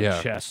arm or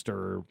a chest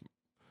or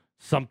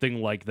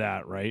something like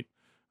that, right?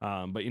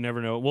 But you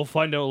never know. We'll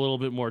find out a little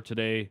bit more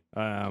today.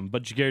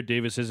 But Jaguar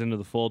Davis is into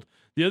the fold.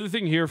 The other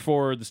thing here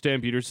for the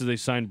Stampeders is they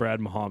signed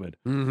Brad Muhammad.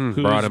 Who's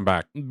Brought him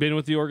back. Been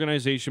with the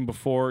organization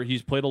before.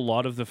 He's played a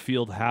lot of the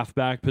field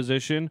halfback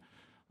position.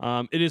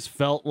 It has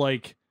felt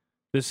like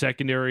the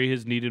secondary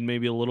has needed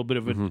maybe a little bit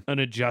of an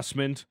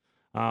adjustment.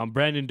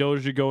 Brandon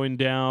Dozier going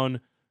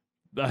down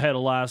ahead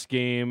of last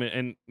game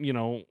and,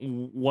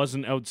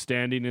 wasn't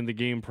outstanding in the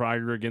game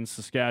prior against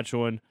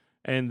Saskatchewan.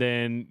 And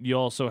then you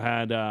also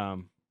had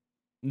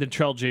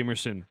Natrell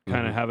Jamerson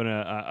kind of having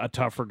a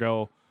tougher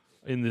go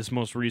in this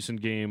most recent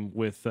game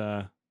with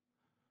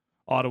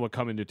Ottawa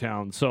coming to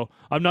town. So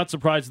I'm not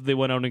surprised that they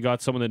went out and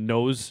got someone that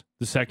knows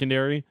the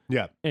secondary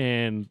Yeah.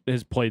 and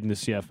has played in the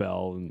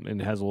CFL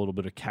and has a little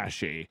bit of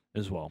cachet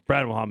as well.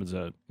 Brad Mohamed's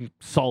a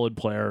solid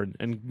player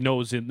and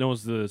knows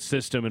the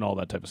system and all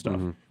that type of stuff.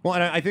 Well,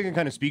 and I think it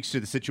kind of speaks to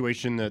the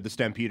situation that the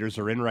Stampeders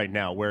are in right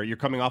now, where you're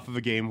coming off of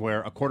a game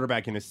where a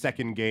quarterback in his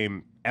second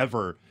game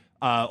ever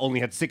only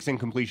had 6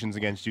 incompletions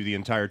against you the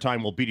entire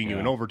time while beating you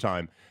in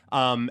overtime.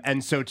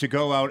 And so to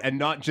go out and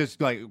not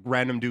just like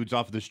random dudes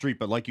off of the street,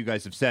 but like you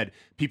guys have said,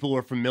 people who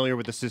are familiar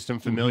with the system,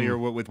 familiar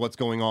with what's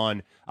going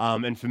on,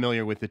 and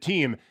familiar with the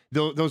team,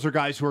 those are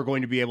guys who are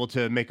going to be able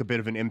to make a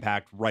bit of an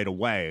impact right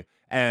away.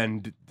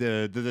 And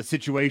the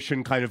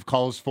situation kind of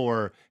calls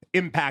for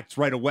impacts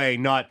right away,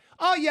 not,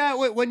 oh yeah,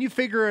 when you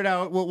figure it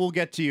out, we'll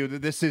get to you.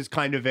 This is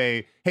kind of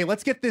a, hey,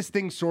 let's get this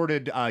thing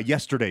sorted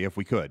yesterday if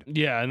we could.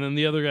 Yeah, and then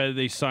the other guy that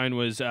they signed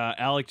was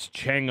Alex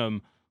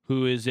Changham,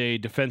 who is a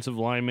defensive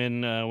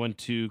lineman, went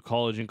to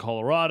college in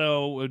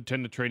Colorado,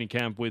 attended training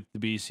camp with the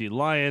BC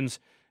Lions,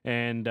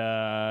 and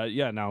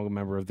now a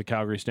member of the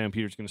Calgary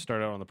Stampeders, going to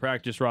start out on the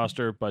practice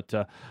roster, but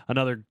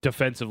another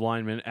defensive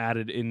lineman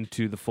added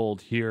into the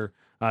fold here.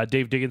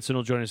 Dave Dickinson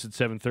will join us at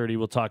 7:30.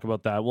 We'll talk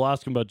about that. We'll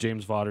ask him about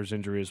James Votter's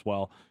injury as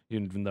well,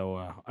 even though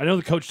I know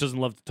the coach doesn't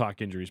love to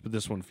talk injuries, but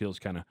this one feels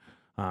kind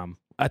of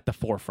at the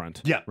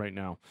forefront right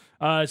now.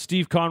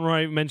 Steve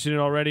Conroy mentioned it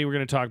already. We're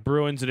going to talk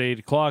Bruins at 8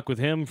 o'clock with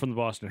him from the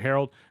Boston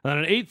Herald. And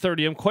then at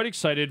 8:30, I'm quite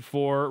excited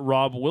for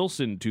Rob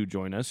Wilson to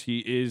join us. He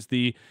is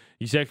the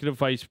executive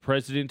vice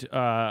president,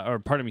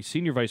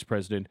 senior vice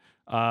president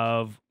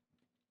of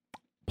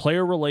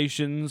player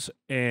relations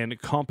and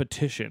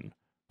competition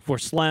for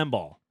Slam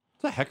Ball.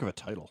 It's a heck of a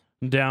title.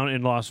 Down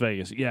in Las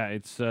Vegas. Yeah,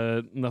 it's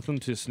nothing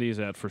to sneeze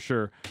at for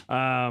sure.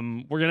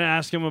 We're going to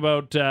ask him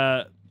about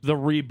the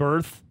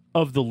rebirth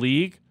of the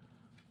league,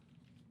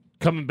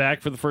 coming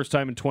back for the first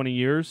time in 20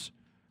 years,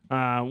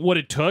 what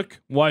it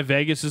took, why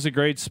Vegas is a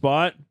great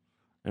spot,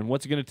 and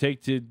what's it going to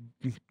take to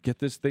get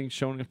this thing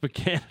shown up in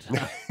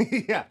Canada.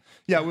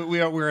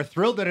 We're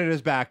thrilled that it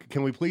is back.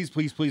 Can we please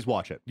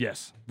watch it?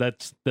 Yes,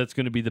 that's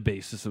going to be the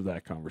basis of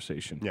that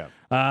conversation. Yeah,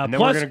 and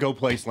then we're going to go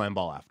play Slam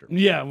Ball after.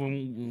 Yeah,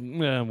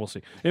 we'll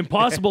see.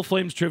 Impossible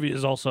Flames Trivia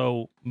is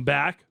also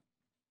back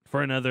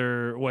for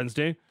another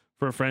Wednesday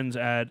for our friends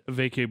at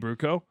Vacay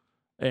Bruco,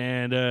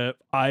 and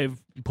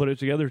I've put it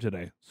together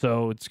today,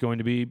 so it's going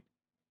to be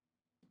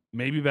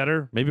maybe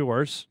better, maybe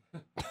worse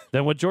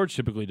than what George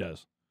typically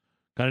does.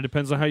 Kind of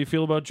depends on how you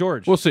feel about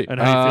George. We'll see. And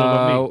how you feel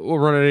about me. We'll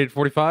run at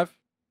 8:45.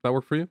 That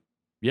work for you?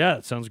 Yeah,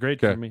 it sounds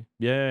great for me.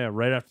 Yeah,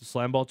 right after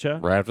Slam Ball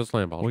chat. Right after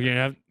Slam Ball.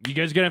 You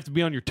guys are gonna have to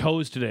be on your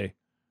toes today.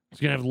 It's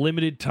gonna have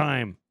limited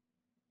time.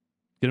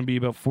 It's gonna be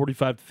about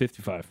 45 to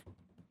 55.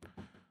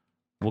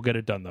 We'll get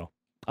it done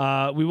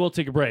though. We will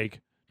take a break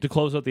to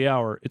close out the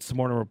hour. It's the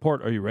morning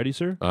report. Are you ready,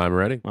 sir? I'm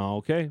ready.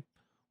 Okay.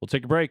 We'll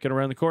take a break, and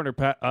around the corner,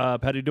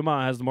 Patty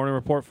Dumas has the morning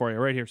report for you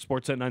right here.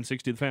 Sportsnet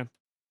 960 The Fan.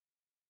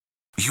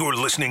 You're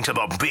listening to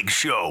The Big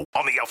Show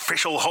on the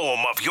official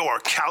home of your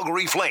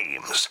Calgary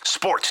Flames.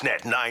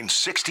 Sportsnet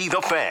 960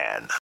 The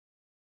Fan.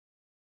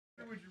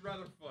 Who would you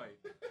rather fight?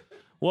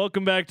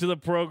 Welcome back to the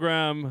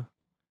program.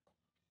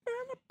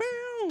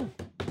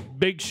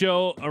 Big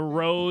Show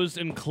arose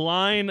and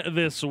Klein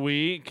this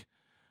week,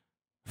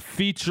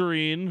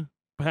 featuring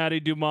Patty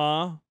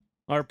Dumas,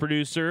 our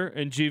producer,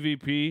 and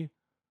GVP,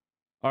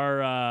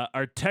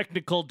 our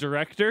technical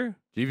director.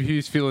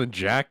 GVP's feeling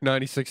Jack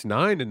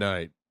 96.9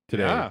 tonight.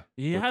 Today. Yeah.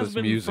 He has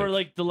been for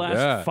like the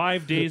last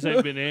 5 days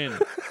I've been in.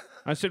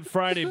 I said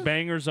Friday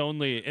bangers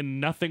only, and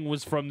nothing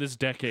was from this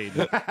decade.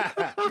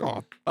 I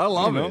love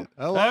it.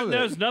 I love it.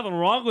 There's nothing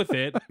wrong with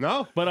it.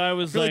 No, but I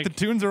was I feel like the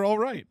tunes are all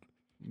right.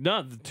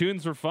 No, the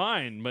tunes were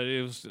fine, but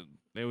it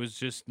was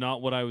just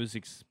not what I was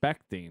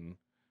expecting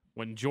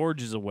when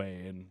George is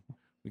away, and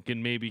we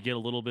can maybe get a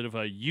little bit of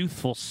a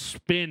youthful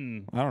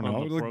spin. I don't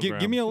on know. the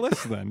Give me a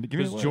list then. Give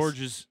me a Because list. George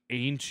is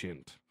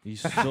ancient.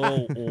 He's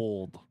so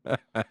old.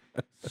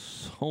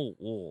 So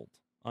old.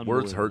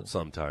 Words hurt Unbelievable.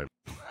 sometimes.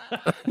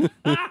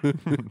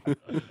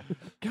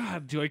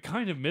 God, do I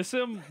kind of miss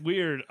him?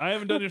 Weird. I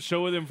haven't done a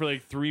show with him for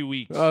like 3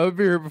 weeks. I'll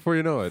be here before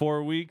you know it.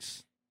 4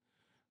 weeks.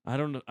 I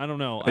don't know.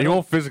 And you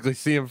won't physically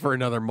see him for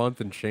another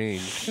month and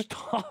change.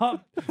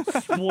 Stop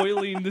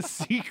spoiling the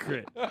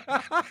secret.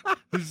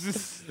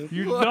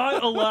 You're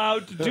not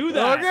allowed to do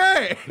that.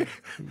 Okay.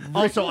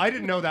 Also, I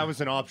didn't know that was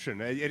an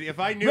option. If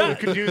I knew we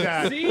could do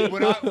that, See?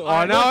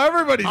 Now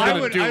everybody's I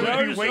going would- to do I it. would- Now be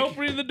you're just wake-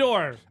 opening the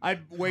door.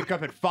 I'd wake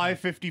up at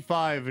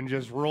 5:55 and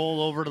just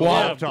roll over to the Well,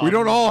 laptop. we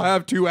don't all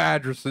have 2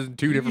 addresses in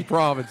 2 different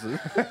provinces.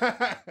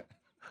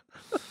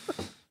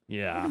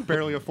 Yeah.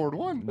 barely afford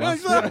one.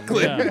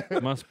 Exactly. Yeah.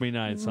 Must be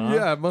nice, huh?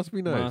 Yeah, it must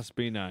be nice. Must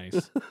be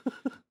nice.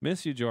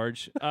 Miss you,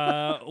 George.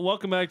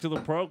 Welcome back to the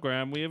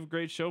program. We have a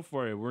great show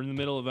for you. We're in the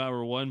middle of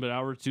hour 1, but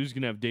hour 2 is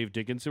going to have Dave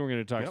Dickinson. We're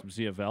going to talk some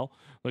CFL.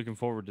 Looking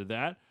forward to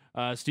that.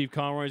 Steve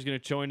Conroy is going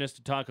to join us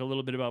to talk a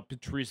little bit about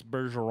Patrice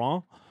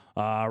Bergeron.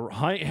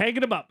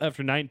 Hanging him up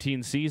after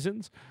 19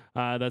 seasons.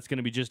 That's going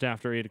to be just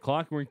after 8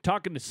 o'clock. We're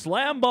talking to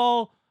Slam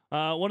Ball,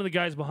 one of the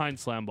guys behind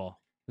Slam Ball.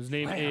 His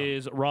name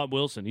is Rob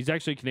Wilson. He's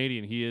actually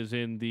Canadian. He is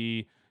in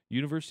the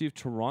University of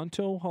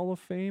Toronto Hall of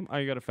Fame.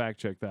 I got to fact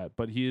check that,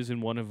 but he is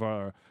in one of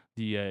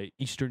the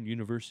Eastern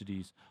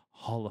Universities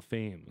Hall of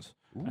Fames.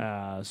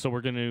 So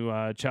we're going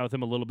to chat with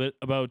him a little bit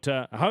about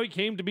how he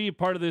came to be a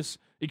part of this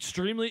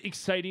extremely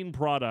exciting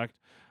product.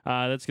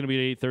 That's going to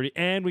be at 8:30,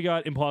 and we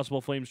got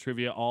Impossible Flames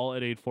trivia all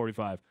at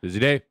 8:45. Busy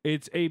day.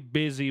 It's a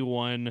busy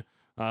one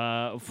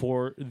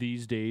for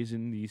these days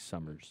in these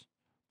summers.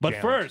 But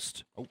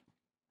first,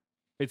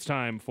 it's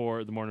time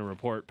for the Morning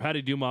Report.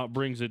 Patty Dumont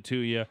brings it to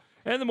you.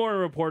 And the Morning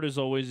Report, as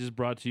always, is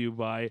brought to you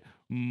by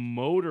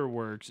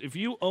Motorworks. If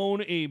you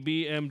own a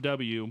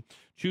BMW,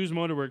 choose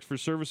Motorworks for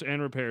service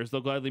and repairs.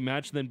 They'll gladly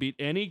match, then beat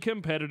any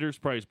competitor's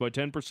price by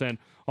 10%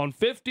 on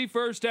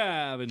 51st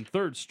Ave and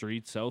 3rd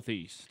Street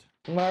Southeast.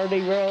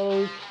 Marty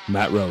Rose.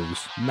 Matt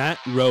Rose. Matt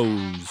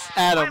Rose.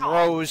 Adam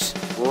Rose.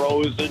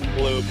 Rose and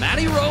blue.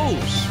 Matty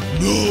Rose.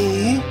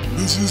 No,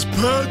 this is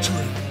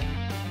Patrick.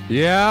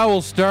 Yeah,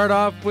 we'll start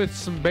off with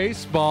some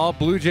baseball.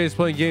 Blue Jays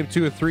playing game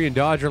 2 of 3 in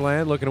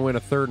Dodgerland, looking to win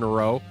a third in a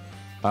row.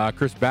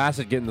 Chris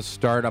Bassett getting the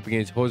start up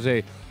against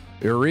Jose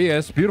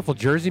Urias. Beautiful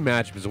jersey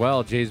matchup as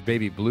well. Jays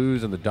baby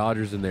blues and the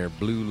Dodgers in their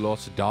blue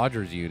Los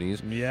Dodgers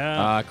unis.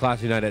 Yeah.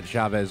 Classy night at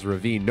Chavez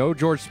Ravine. No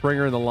George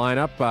Springer in the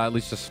lineup, at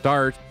least to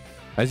start,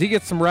 as he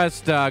gets some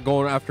rest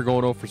after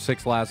going 0 for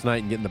 6 last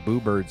night and getting the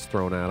Boo Birds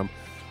thrown at him.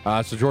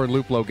 So Jordan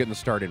Luplow getting the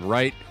start in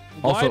right.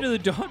 Why do the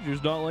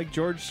Dodgers not like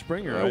George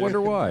Springer? I wonder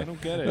why. I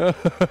don't get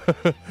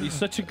it. He's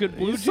such a good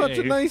Blue He's Jay. such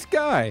a nice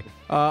guy.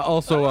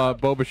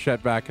 Bo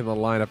Bichette back in the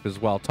lineup as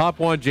well. Top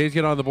one, Jays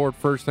get on the board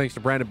first thanks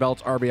to Brandon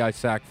Belt's RBI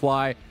sac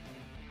fly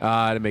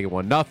to make it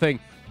 1-0.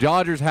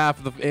 Dodgers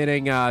half of the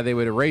inning, they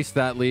would erase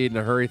that lead in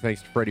a hurry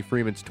thanks to Freddie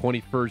Freeman's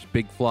 21st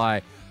big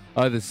fly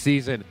of the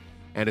season,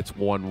 and it's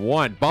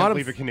 1-1. Can't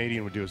believe a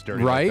Canadian would do us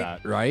dirty like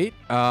that. Right.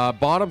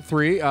 Bottom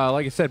three,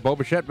 like I said, Bo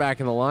Bichette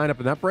back in the lineup,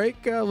 and that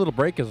break, little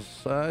break, it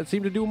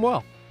seemed to do him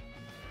well.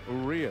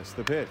 Urias,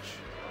 the pitch.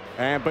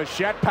 And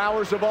Bichette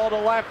powers the ball to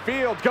left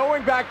field.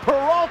 Going back,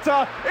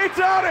 Peralta. It's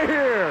out of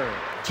here.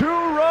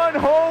 2-run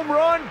home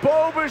run,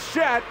 Bo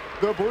Bichette.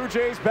 The Blue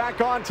Jays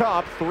back on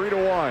top,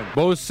 3-1.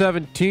 Bo's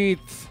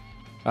 17th.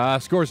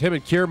 Scores him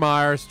and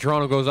Kiermaier.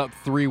 Toronto goes up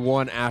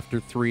 3-1 after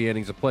 3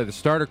 innings of play. The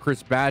starter,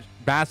 Chris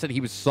Bassett, he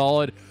was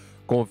solid,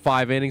 going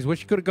 5 innings. Wish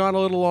he could have gone a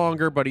little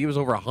longer, but he was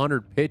over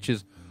 100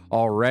 pitches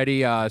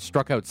already.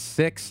 Struck out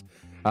 6.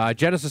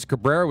 Genesis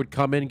Cabrera would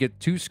come in and get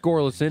 2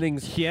 scoreless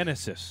innings.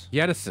 Genesis.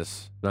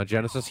 Not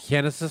Genesis.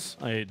 Genesis.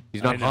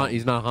 He's not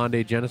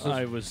Hyundai Genesis.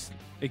 I was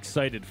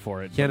excited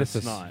for it.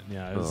 Genesis. But it's not.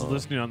 Yeah, I was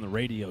listening on the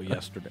radio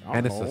yesterday.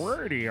 Genesis. On the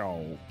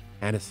radio.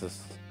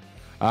 Genesis.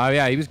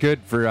 Yeah, he was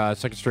good for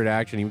second straight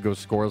action. He would go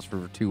scoreless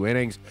for 2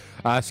 innings.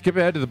 Skip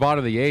ahead to the bottom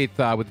of the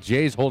 8th with the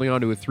Jays holding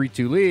on to a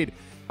 3-2 lead.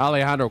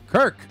 Alejandro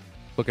Kirk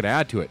looking to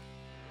add to it.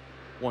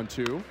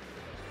 1-2.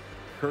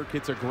 Kirk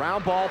hits a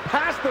ground ball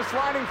past the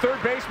sliding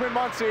third baseman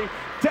Muncy,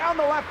 down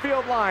the left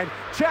field line.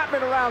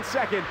 Chapman around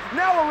second,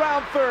 now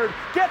around third,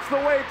 gets the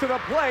way to the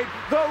plate.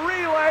 The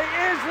relay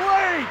is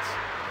late.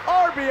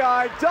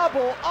 RBI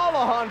double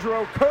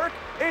Alejandro Kirk.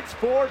 It's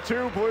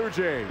 4-2 Blue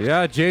Jays.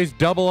 Yeah, Jays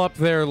double up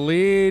their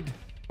lead.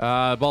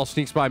 Ball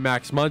sneaks by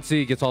Max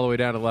Muncy, gets all the way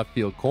down to left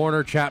field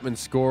corner. Chapman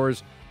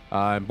scores.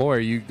 And boy, are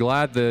you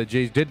glad the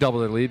Jays did double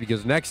their lead,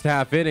 because next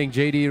half inning,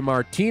 J.D.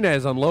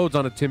 Martinez unloads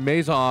on a Tim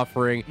Mesa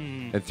offering,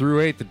 and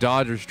through 8, the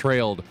Dodgers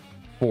trailed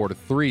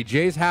 4-3.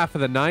 Jays half of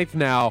the 9th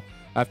now,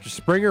 after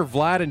Springer,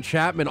 Vlad, and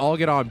Chapman all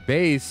get on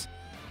base.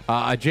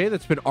 A Jay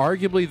that's been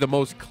arguably the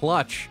most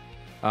clutch,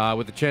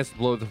 with a chance to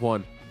blow this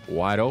one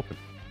wide open.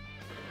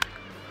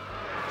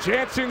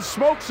 Jansen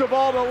smokes the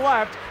ball to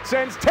left,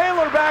 sends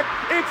Taylor back.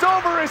 It's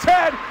over his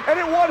head, and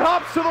it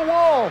one-hops to the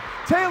wall.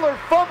 Taylor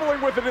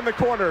fumbling with it in the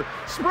corner.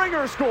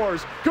 Springer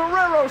scores.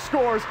 Guerrero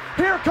scores.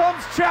 Here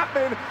comes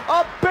Chapman.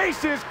 A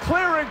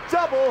bases-clearing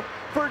double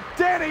for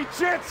Danny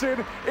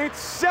Jansen.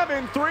 It's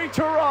 7-3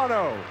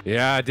 Toronto.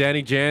 Yeah,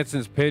 Danny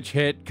Jansen's pitch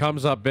hit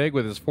comes up big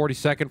with his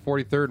 42nd,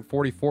 43rd, and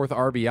 44th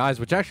RBIs,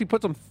 which actually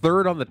puts him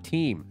 3rd on the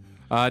team.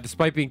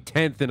 Despite being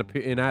 10th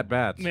in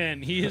at-bats.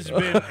 Man, he has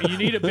been... You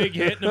need a big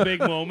hit and a big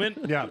moment.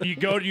 Yeah. You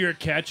go to your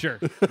catcher.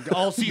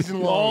 All season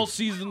long. All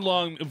season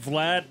long.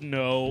 Vlad,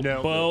 no.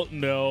 Bo,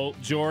 no.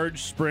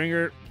 George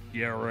Springer,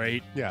 yeah,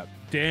 right. Yeah.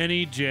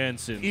 Danny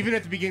Jansen. Even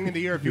at the beginning of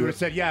the year, if you would have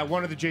said, yeah,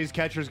 one of the Jays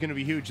catchers is going to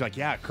be huge, like,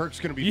 yeah, Kirk's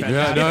going to be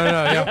fantastic.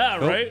 Yeah,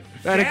 right?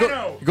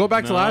 And go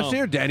back to last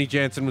year, Danny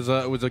Jansen was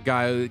a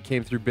guy that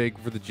came through big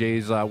for the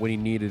Jays when he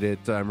needed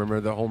it. I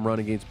remember the home run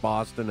against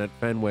Boston at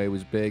Fenway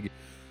was big.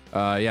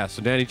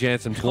 So Danny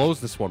Jansen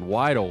blows this one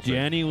wide open.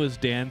 Janny was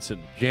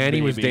dancing.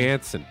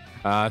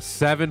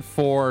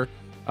 7-4,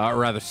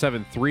 rather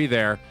 7-3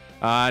 there.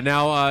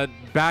 Now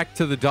back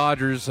to the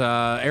Dodgers.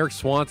 Eric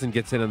Swanson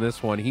gets in on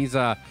this one. He's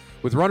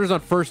with runners on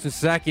first and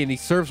second. He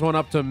serves one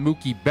up to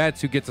Mookie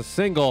Betts, who gets a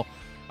single.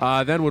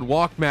 Then would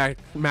walk Max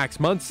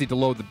Muncy to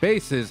load the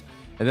bases.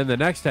 And then the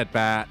next at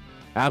bat,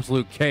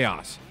 absolute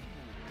chaos.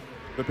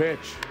 The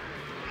pitch.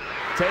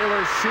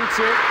 Taylor shoots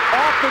it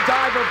off the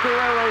dive of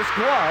Guerrero's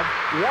glove.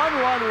 1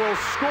 run will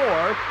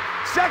score.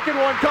 Second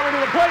one coming to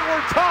the plate.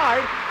 We're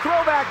tied.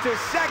 Throwback to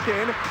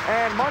second,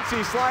 and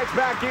Muncy slides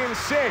back in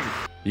Singh.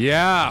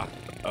 Yeah.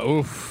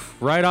 Oof.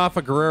 Right off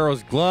of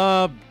Guerrero's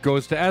glove.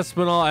 Goes to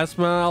Espinal.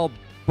 Espinal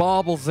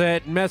bobbles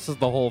it. Messes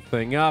the whole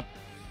thing up.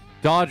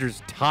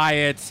 Dodgers tie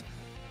it.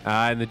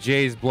 And the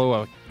Jays blow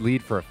a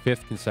lead for a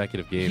 5th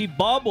consecutive game. He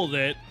bobbled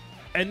it,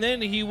 and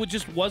then he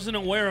just wasn't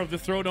aware of the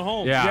throw to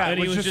home. Yeah. And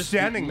he was just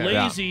standing there.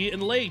 lazy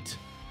and late.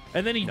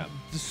 And then he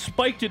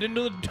spiked it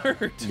into the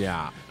dirt.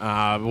 Yeah.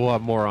 We'll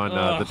have more on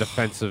the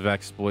defensive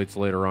exploits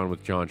later on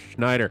with John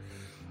Schneider.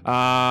 Where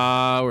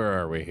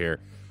are we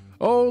here?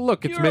 Oh,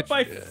 look, it's You're Mitch. up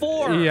by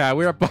 4. Yeah,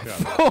 we're up by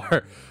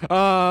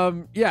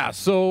 4.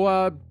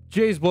 So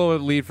Jays blow a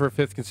lead for a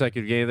 5th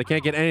consecutive game. They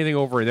can't get anything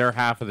over in their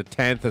half of the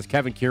 10th as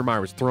Kevin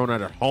Kiermaier was thrown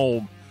out at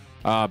home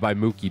by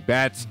Mookie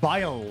Betts. By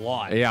a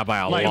lot. Yeah, by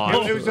a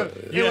lot.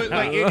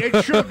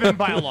 It should have been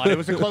by a lot. It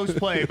was a close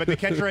play, but the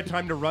catcher had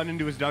time to run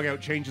into his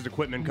dugout, change his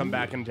equipment, come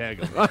back and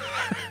tag him.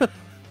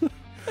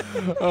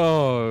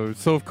 Oh,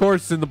 so of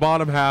course in the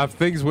bottom half,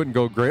 things wouldn't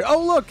go great.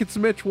 Oh, look, it's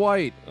Mitch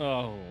White.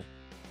 Oh.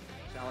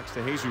 Alex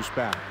DeJesus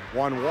back.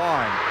 1-1.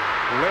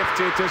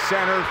 Lifted to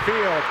center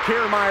field.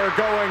 Kiermaier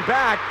going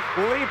back.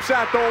 Leaps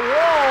at the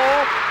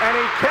wall. And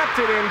he kept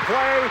it in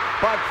play.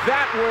 But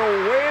that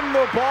will win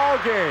the ball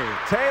game.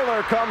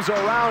 Taylor comes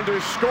around to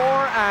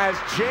score as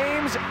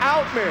James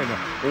Outman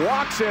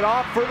walks it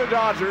off for the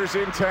Dodgers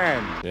in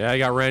 10. Yeah, I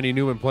got Randy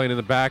Newman playing in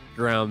the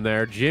background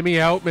there. Jimmy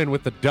Outman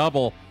with the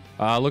double.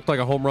 Looked like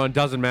a home run.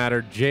 Doesn't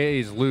matter.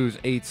 Jays lose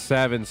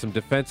 8-7. Some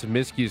defensive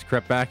miscues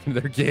crept back into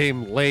their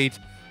game late.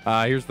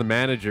 Here's the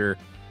manager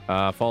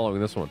following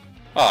this one.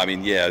 Oh, I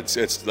mean, yeah,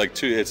 it's like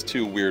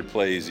two weird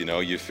plays. You know,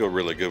 you feel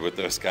really good with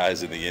those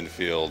guys in the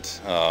infield.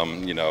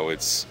 You know,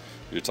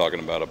 you're talking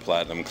about a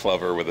platinum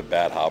clover with a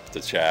bad hop to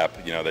chap.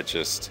 You know, that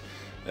just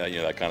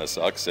that kind of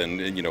sucks. And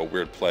you know,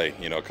 weird play.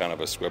 You know, kind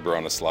of a swibber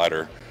on a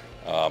slider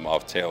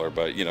off Taylor.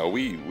 But you know,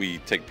 we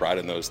take pride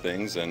in those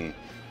things. And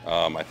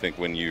I think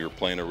when you're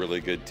playing a really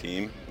good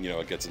team, you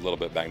know, it gets a little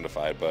bit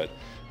magnified. But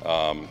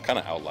kind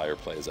of outlier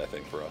plays, I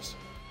think, for us.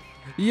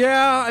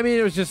 Yeah, I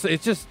mean,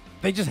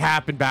 they just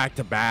happened back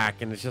to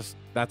back, and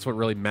that's what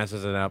really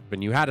messes it up.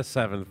 And you had a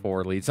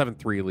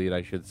 7-3 lead,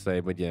 I should say,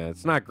 but yeah,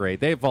 it's not great.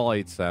 They fall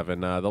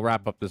 8-7. They'll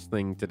wrap up this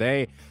thing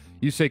today.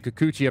 Yusei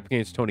Kikuchi up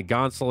against Tony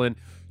Gonsolin.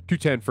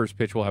 2:10 first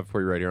pitch. We'll have it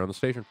for you right here on the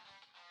station.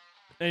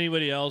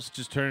 Anybody else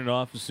just turn it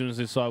off as soon as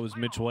they saw it was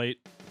Mitch White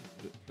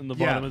in the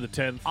bottom of the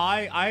 10th?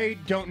 I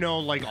don't know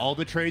like all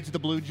the trades the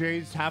Blue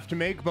Jays have to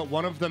make, but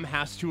one of them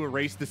has to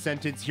erase the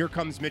sentence, "Here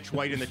comes Mitch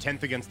White in the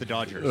 10th against the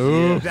Dodgers."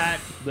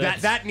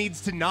 That needs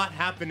to not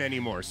happen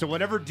anymore. So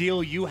whatever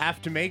deal you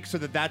have to make so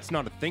that that's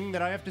not a thing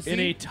that I have to see. In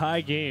a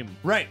tie game.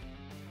 Right.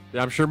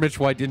 Yeah, I'm sure Mitch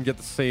White didn't get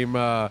the same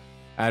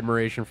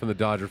admiration from the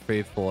Dodger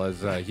faithful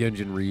as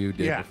Hyunjin Ryu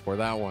did before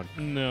that one.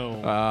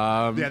 No.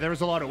 Yeah, there was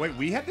a lot of, wait,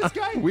 we had this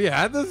guy? We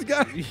had this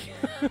guy?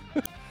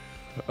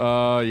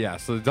 Yeah,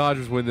 so the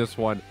Dodgers win this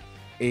one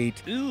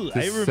 8-7. Ooh,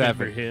 I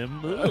remember him.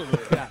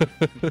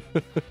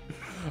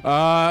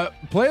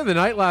 Play of the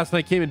night last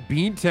night came in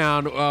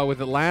Beantown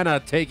with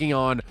Atlanta taking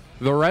on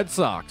the Red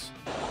Sox.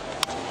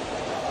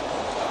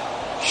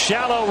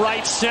 Shallow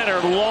right center,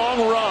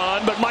 long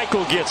run, but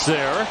Michael gets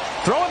there.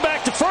 Throwing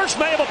back to first,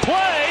 may have a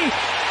play.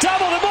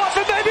 Double him off,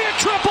 and maybe a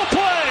triple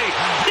play.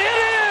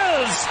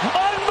 It is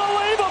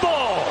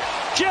unbelievable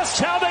just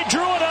how they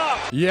drew it up.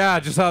 Yeah,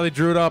 just how they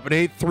drew it up. An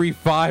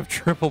 8-3-5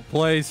 triple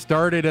play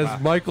started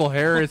as Michael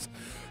Harris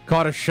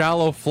caught a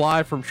shallow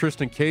fly from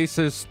Tristan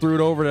Casas, threw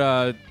it over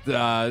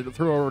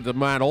to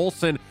Matt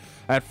Olson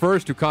at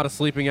first, who caught a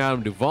sleeping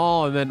Adam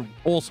Duvall, and then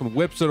Olson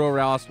whips it over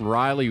to Austin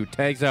Riley, who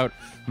tags out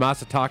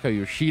Masataka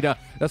Yoshida.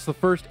 That's the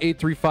first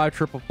 8-3-5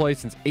 triple play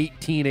since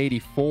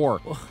 1884,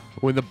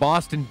 when the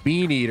Boston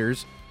Bean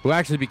Eaters, who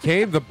actually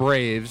became the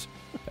Braves,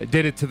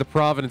 did it to the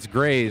Providence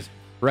Grays.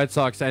 Red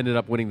Sox ended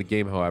up winning the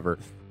game, however,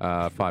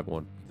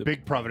 5-1.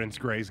 Big Providence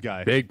Grays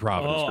guy. Big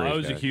Providence Grays I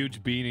was guy. a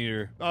huge Bean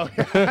Eater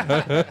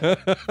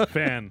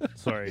fan.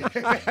 Sorry.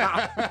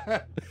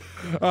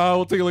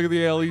 We'll take a look at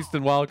the AL East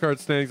and wildcard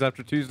standings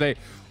after Tuesday.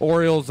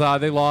 Orioles,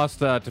 they lost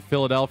to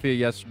Philadelphia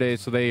yesterday,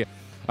 so they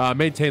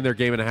maintained their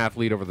game and a half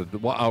lead over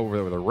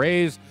the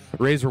Rays.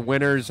 Rays were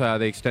winners.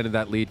 They extended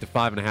that lead to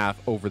 5.5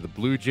 over the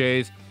Blue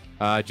Jays.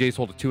 Jays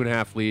hold a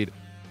 2.5 lead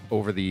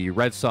over the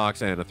Red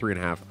Sox and a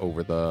 3.5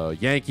 over the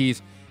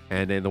Yankees.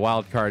 And in the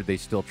wild card, they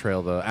still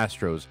trail the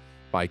Astros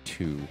by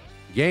 2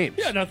 games.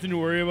 Yeah, nothing to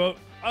worry about.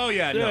 Oh,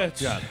 yeah, no.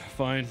 It's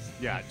fine.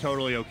 Yeah,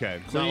 totally okay.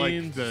 It's not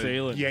like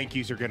the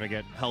Yankees are going to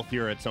get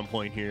healthier at some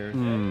point here.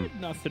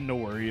 Nothing to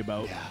worry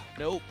about. Yeah.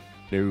 Nope.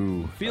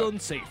 No. Feeling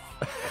safe.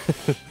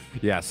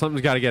 Yeah,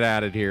 something's got to get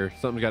added here.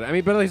 But like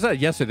I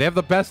said yesterday, they have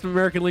the best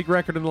American League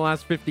record in the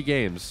last 50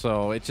 games.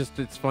 So it's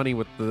funny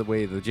with the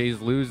way the Jays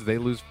lose. They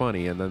lose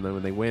funny. And then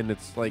when they win,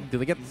 it's like, do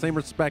they get the same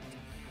respect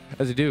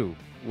as they do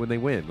when they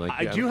win? Like,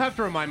 I do have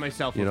to remind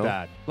myself of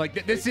that.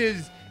 Like, this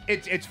is...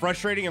 It's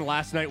frustrating, and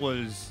last night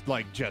was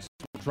like just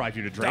drive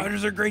you to drink.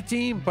 Dodgers are a great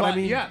team, but I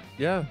mean,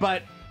 yeah.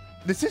 But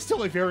this is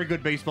still a very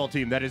good baseball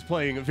team that is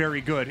playing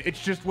very good.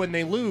 It's just when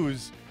they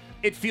lose,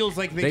 it feels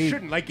like they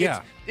shouldn't. Like,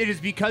 it is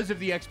because of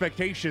the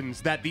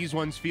expectations that these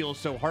ones feel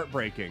so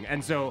heartbreaking.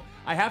 And so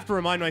I have to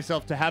remind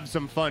myself to have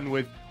some fun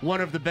with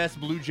one of the best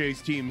Blue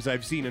Jays teams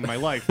I've seen in my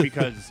life,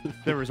 because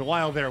there was a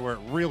while there where it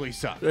really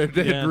sucked.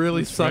 It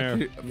really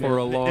sucked for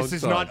a long time. This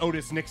is not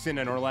Otis Nixon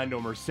and Orlando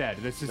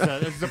Merced. This is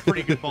a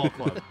pretty good ball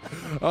club.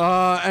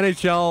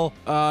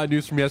 NHL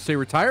news from yesterday,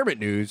 retirement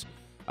news.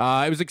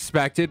 It was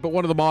expected, but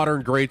one of the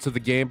modern greats of the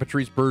game,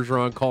 Patrice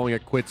Bergeron, calling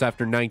it quits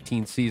after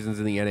 19 seasons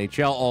in the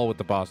NHL, all with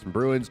the Boston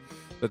Bruins,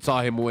 that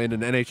saw him win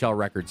an NHL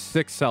record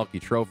 6 Selke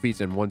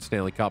trophies and 1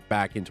 Stanley Cup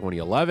back in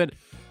 2011.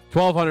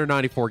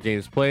 1,294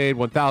 games played,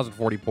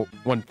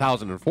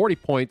 1,040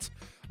 points.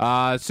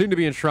 Soon to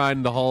be enshrined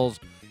in the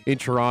halls in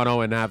Toronto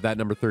and have that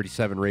number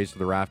 37 raised to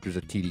the rafters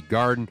at TD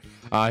Garden.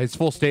 His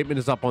full statement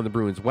is up on the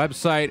Bruins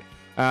website.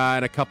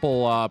 And a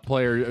couple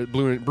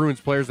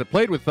Bruins players that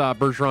played with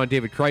Bergeron,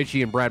 David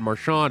Krejci, and Brad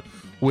Marchand,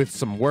 with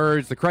some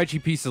words. The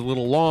Krejci piece is a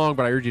little long,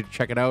 but I urge you to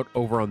check it out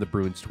over on the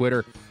Bruins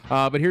Twitter.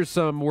 But here's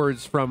some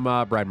words from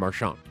Brad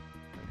Marchand.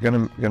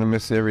 Gonna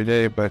miss it every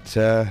day, but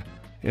I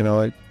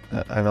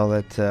know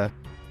that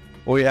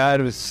what we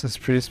had was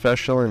pretty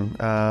special, and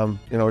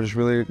just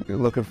really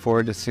looking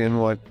forward to seeing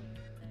what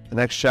the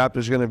next chapter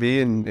is going to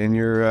be in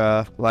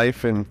your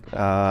life, and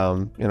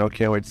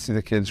can't wait to see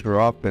the kids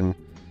grow up and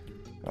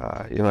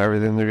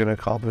everything they're going to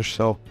accomplish.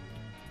 So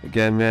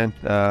again, man,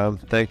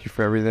 thank you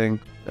for everything.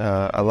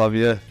 I love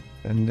you,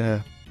 and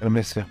I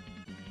miss you.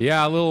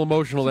 Yeah, a little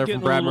emotional there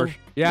from Brad Marchand.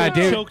 Yeah,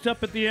 David choked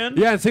up at the end.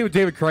 Yeah, and same with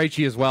David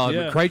Krejci as well.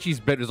 Yeah. Krejci's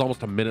bit is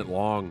almost a minute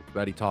long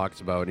that he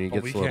talks about, and he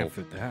gets a little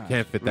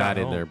can't fit that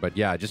in there. But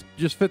yeah,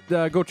 just fit.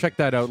 Go check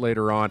that out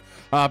later on.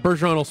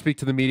 Bergeron will speak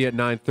to the media at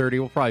 9:30.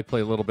 We'll probably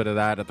play a little bit of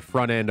that at the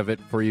front end of it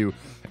for you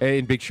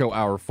in Big Show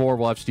Hour 4.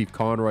 We'll have Steve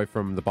Conroy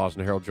from the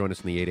Boston Herald join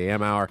us in the 8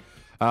 a.m. hour.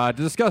 To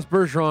discuss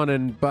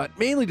Bergeron, but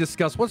mainly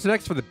discuss what's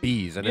next for the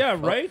Bees. And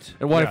right.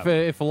 And what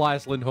if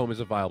Elias Lindholm is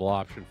a viable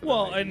option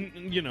for them?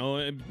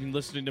 And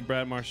listening to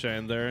Brad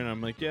Marchand there, and I'm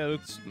like, yeah,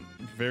 that's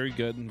very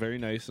good and very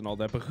nice and all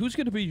that, but who's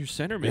going to be your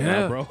centerman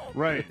now, bro?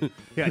 Right.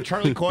 Yeah,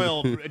 Charlie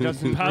Coyle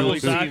doesn't Pavel really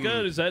seem...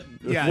 Zacha, is that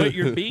wet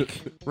your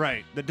beak?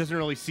 Right. That doesn't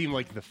really seem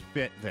like the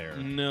fit there.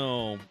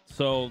 No.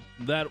 So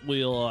that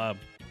will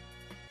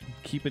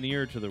keep an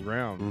ear to the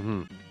ground.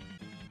 Mm-hmm.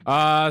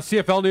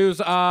 CFL news,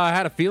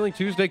 had a feeling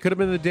Tuesday could have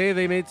been the day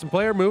they made some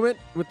player movement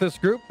with this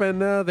group,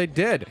 and they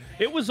did.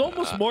 It was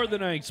almost more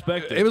than I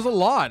expected. It was a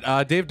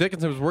lot. Dave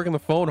Dickinson was working the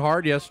phone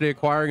hard yesterday,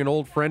 acquiring an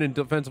old friend and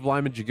defensive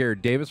lineman Jaguar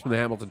Davis from the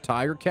Hamilton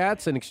Tiger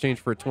Cats in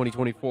exchange for a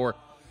 2024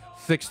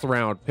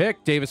 sixth-round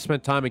pick. Davis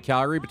spent time in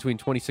Calgary between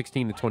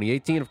 2016 and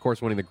 2018, of course,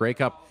 winning the Grey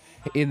Cup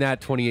in that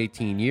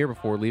 2018 year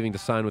before leaving to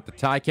sign with the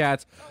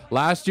Ticats.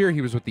 Last year,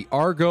 he was with the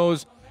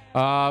Argos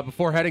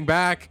before heading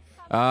back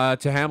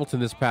to Hamilton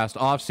this past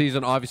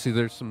offseason. Obviously,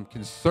 there's some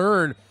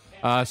concern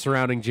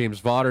surrounding James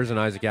Vaughters and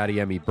Isaac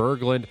Adiemi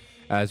Berglund,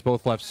 as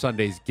both left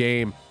Sunday's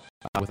game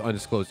with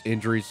undisclosed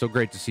injuries. So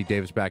great to see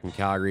Davis back in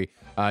Calgary.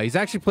 He's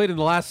actually played in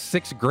the last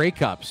 6 Grey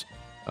Cups.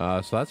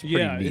 So that's a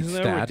pretty neat isn't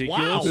stat. That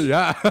ridiculous? Wow.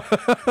 Yeah.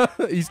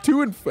 he's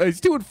 2 and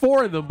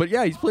 4 in them, but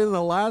yeah, he's played in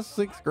the last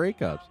 6 Grey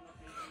Cups.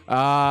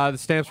 The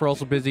Stamps were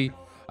also busy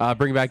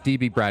bringing back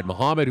DB Brad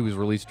Muhammad, who was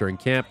released during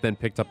camp, then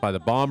picked up by the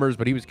Bombers,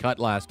 but he was cut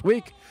last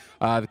week.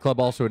 The club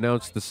also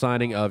announced the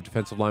signing of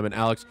defensive lineman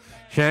Alex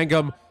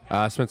Shangum.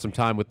 Spent some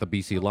time with the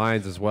BC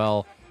Lions as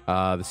well.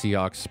 The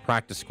Seahawks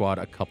practice squad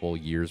a couple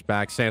years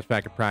back. Sam's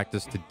back at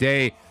practice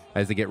today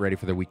as they get ready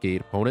for their Week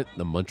 8 opponent,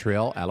 the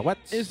Montreal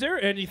Alouettes. Is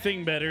there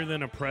anything better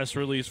than a press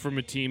release from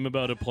a team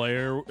about a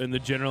player and the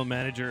general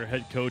manager or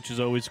head coach is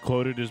always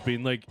quoted as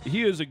being like,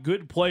 he is a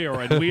good player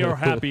and we are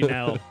happy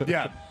now?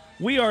 Yeah.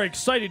 We are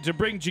excited to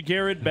bring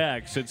Jaguar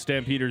back, said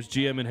Stampeders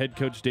GM and head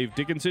coach Dave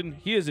Dickinson.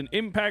 He is an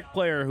impact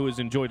player who has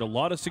enjoyed a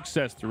lot of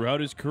success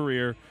throughout his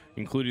career,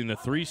 including the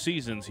 3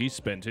 seasons he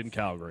spent in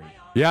Calgary.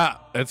 Yeah,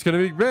 it's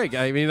going to be big.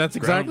 I mean, that's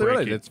exactly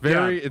right. It's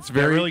very. I'm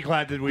really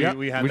glad that we had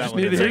we that just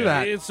one. need to hear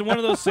that. It's one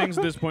of those things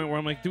at this point where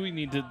I'm like, do we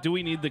need the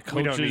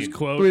coach's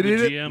quote, we the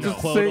need GM's just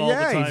quote say, all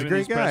yeah, the he's time a in great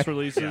these guy. press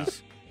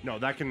releases? No,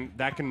 that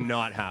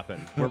cannot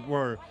happen.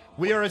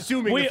 We are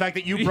assuming the fact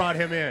that you brought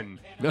him in.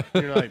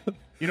 You're like,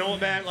 you know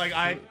what, man? Like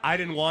I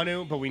didn't want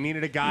to, but we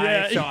needed a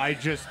guy, so I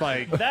just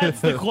like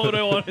that's the quote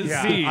I want to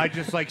see. I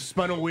just like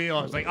spun a wheel.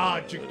 I was like,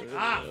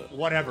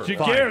 whatever.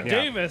 Jaguar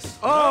Davis.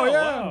 Oh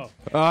yeah.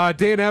 Wow.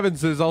 Dan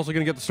Evans is also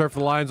going to get the start for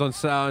the Lions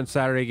on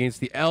Saturday against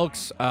the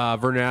Elks.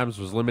 Vernon Adams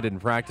was limited in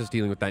practice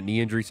dealing with that knee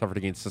injury suffered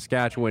against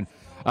Saskatchewan.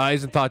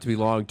 Isn't thought to be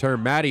long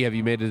term. Maddie, have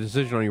you made a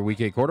decision on your Week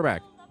 8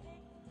 quarterback?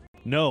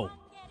 No.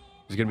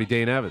 It's going to be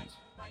Dane Evans.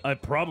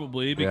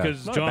 Probably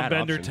because John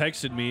Bender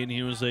texted me and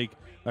he was like,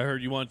 I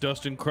heard you want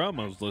Dustin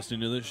Crum. I was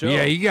listening to the show.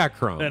 Yeah, you got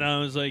Crum. And I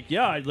was like,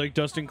 yeah, I'd like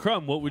Dustin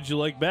Crum. What would you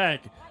like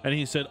back? And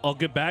he said, I'll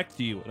get back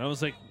to you. And I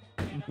was like,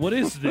 what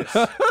is this?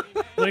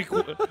 Like,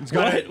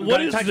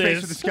 what is touch this?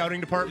 Base with the scouting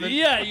department?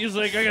 Yeah, he's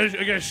like, I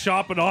gotta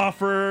shop an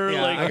offer.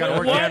 Yeah, like, I gotta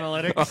work the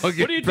analytics.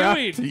 What are you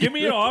doing? Give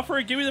me an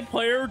offer. Give me the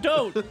player or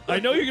don't. I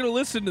know you're gonna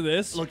listen to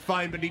this. Look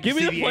fine, but give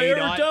me the player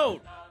or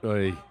don't.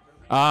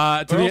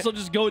 Or also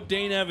just go with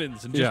Dane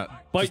Evans and just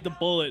bite the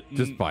bullet.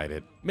 Just bite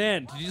it.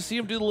 Man, did you see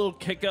him do the little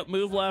kick-up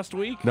move last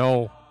week?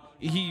 No.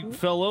 He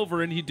fell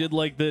over and he did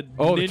like the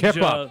the ninja,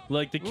 kip-up.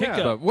 like the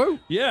kick-up. Woo.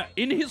 Yeah,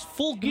 in his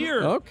full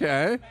gear.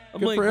 Okay. I'm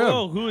Good like, for him.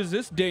 whoa, who is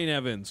this Dane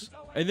Evans?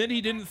 And then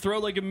he didn't throw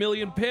like a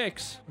million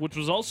picks, which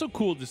was also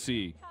cool to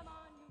see.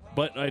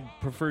 But I'd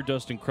prefer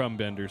Dustin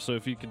Crumbender, so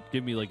if you could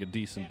give me like a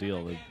decent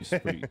deal, that'd be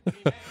sweet.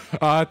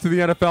 To the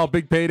NFL,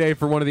 big payday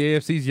for one of the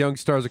AFC's young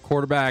stars at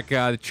quarterback.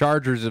 The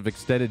Chargers have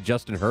extended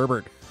Justin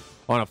Herbert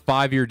on a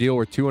 5-year deal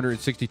worth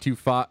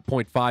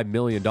 $262.5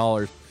 million,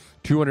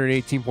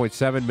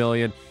 $218.7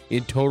 million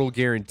in total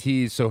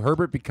guarantees. So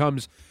Herbert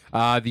becomes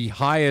the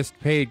highest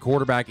paid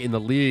quarterback in the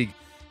league,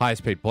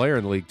 highest paid player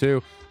in the league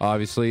too,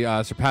 obviously,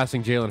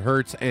 surpassing Jalen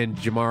Hurts and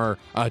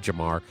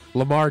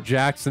Lamar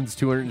Jackson's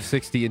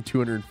 260 and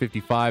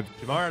 255.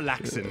 Jamar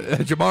Laxon.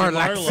 Jamar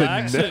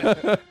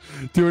Laxon.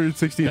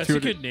 260 That's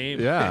and 200. a good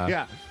name.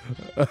 Yeah.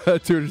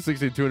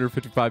 260 and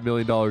 $255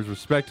 million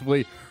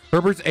respectively.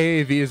 Herbert's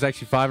AAV is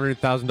actually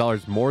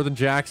 $500,000 more than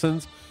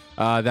Jackson's.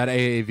 That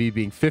AAV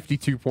being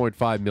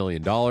 $52.5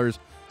 million.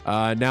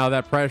 Now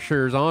that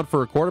pressure is on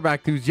for a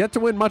quarterback who's yet to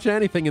win much of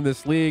anything in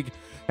this league,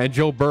 and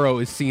Joe Burrow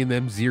is seeing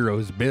them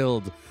zeros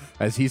build,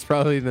 as he's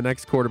probably the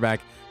next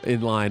quarterback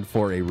in line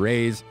for a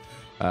raise.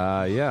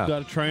 Got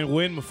to try and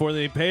win before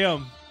they pay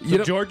him.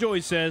 George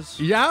always says.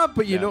 Yeah,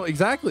 but you know,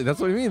 exactly. That's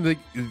what I mean.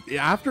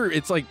 After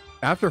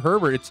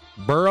Herbert, it's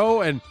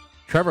Burrow and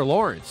Trevor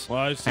Lawrence. Well,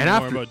 I've seen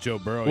more about Joe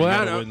Burrow. Well,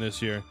 he got to win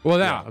this year.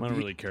 Well, I don't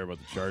really care about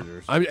the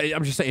Chargers.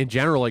 I'm just saying, in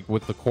general, like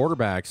with the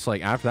quarterbacks,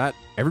 like after that,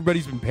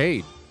 everybody's been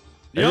paid.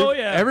 Yeah.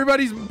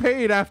 Everybody's been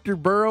paid after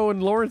Burrow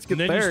and Lawrence get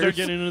theirs. And then theirs. you start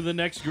getting into the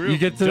next group. You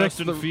get to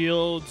Justin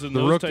Fields and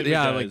those type of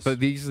guys. like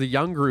these are the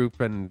young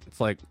group, and it's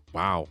like,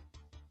 wow.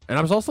 And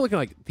I was also looking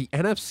like the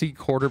NFC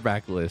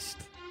quarterback list.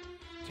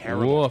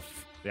 Terrible.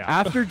 Woof. Yeah.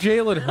 After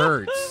Jalen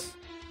Hurts,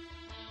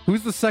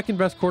 who's the second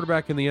best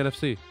quarterback in the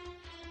NFC?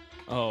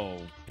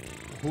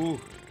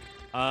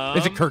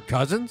 Is it Kirk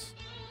Cousins?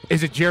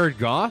 Is it Jared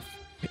Goff?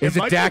 Is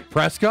it Dak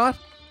Prescott?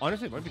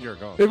 Honestly, it might be Jared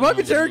Goff. It might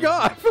be Jared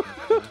Goff.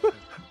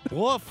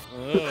 Woof.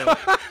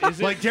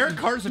 Is like Derek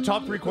Carr's the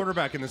top 3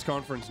 quarterback in this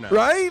conference now.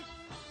 Right?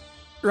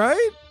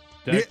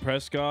 Dak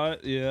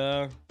Prescott,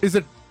 yeah. Is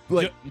it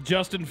like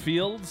Justin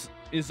Fields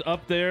is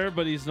up there,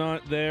 but he's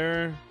not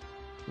there.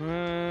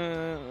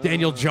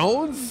 Daniel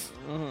Jones?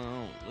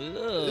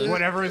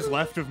 Whatever is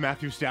left of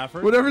Matthew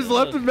Stafford. Whatever's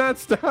left of Matt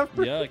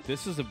Stafford. Yuck.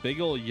 This is a big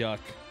old yuck.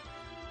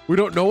 We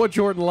don't know what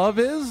Jordan Love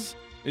is.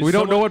 We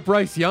don't know what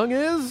Bryce Young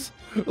is.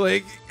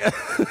 Like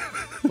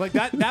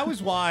that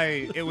was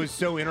why it was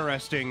so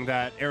interesting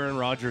that Aaron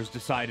Rodgers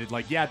decided,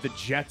 the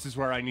Jets is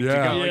where I need to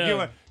go.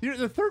 Yeah. You're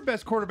the 3rd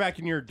best quarterback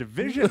in your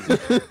division,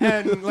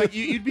 and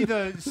you'd be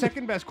the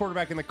 2nd best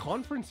quarterback in the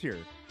conference here.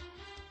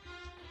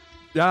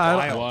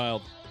 Yeah,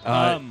 wild.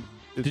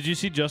 Did you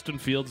see Justin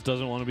Fields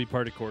doesn't want to be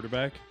part of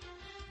quarterback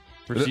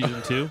for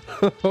season 2?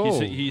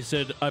 He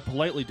said, I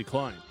politely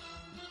declined.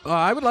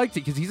 I would like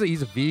to, because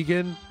he's a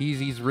vegan. He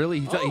has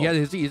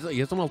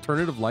an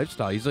alternative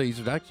lifestyle.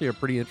 He's actually a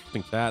pretty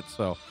interesting cat.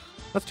 So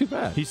that's too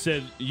bad. He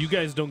said, "You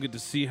guys don't get to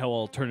see how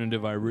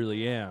alternative I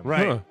really am."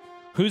 Right. Huh.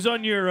 Who's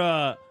on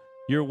your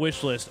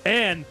wish list?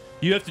 And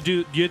you have to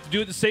do it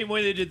the same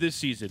way they did this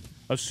season: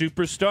 a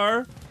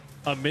superstar,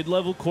 a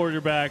mid-level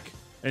quarterback,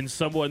 and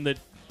someone that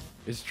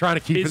is trying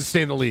to keep it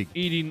stay in the league.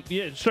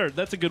 Yeah, sure.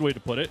 That's a good way to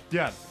put it.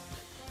 Yeah.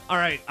 All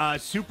right.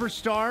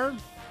 Superstar.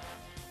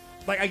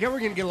 I get we're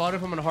going to get a lot of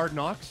them in Hard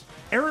Knocks.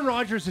 Aaron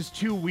Rodgers is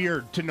too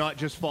weird to not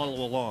just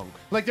follow along.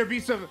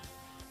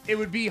 It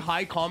would be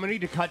high comedy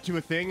to cut to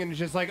a thing and it's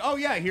just like, oh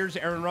yeah, here's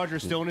Aaron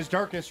Rodgers still in his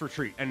darkness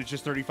retreat. And it's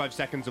just 35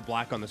 seconds of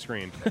black on the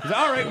screen.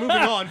 All right, moving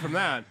on from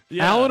that.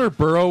 Yeah. Allen or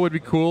Burrow would be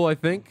cool, I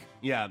think.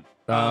 Yeah.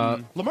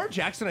 Lamar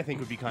Jackson, I think,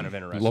 would be kind of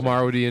interesting.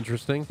 Lamar would be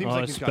interesting.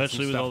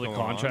 Especially with all the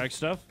contract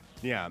stuff.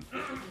 Yeah.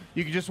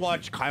 You could just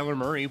watch Kyler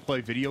Murray play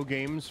video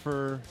games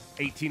for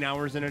 18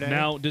 hours in a day.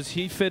 Now, does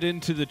he fit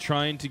into the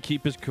trying to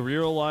keep his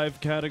career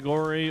alive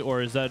category,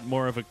 or is that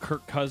more of a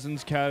Kirk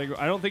Cousins category?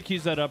 I don't think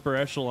he's that upper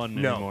echelon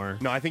anymore.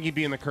 No, I think he'd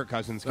be in the Kirk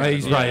Cousins category.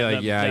 He's probably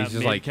he's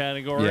just like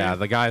category. Yeah,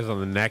 the guy's on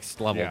the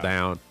next level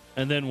down.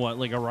 And then what,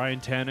 like a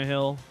Ryan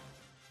Tannehill?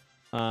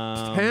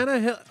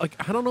 Tannehill,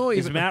 I don't know.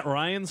 Is Matt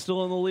Ryan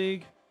still in the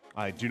league?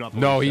 I do not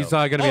believe No, he's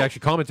going to be actually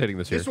commentating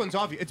this year. This one's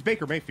obvious. It's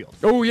Baker Mayfield.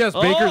 Oh, yes.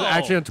 Baker's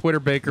actually on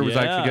Twitter. Baker was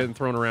actually getting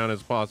thrown around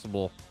as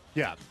possible.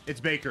 Yeah, it's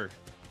Baker.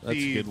 That's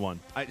a good one.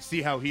 I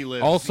see how he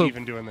lives also,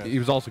 even doing this. He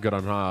was also good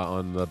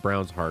on the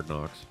Browns' Hard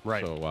Knocks.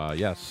 Right. So,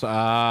 yes.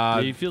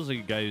 He feels like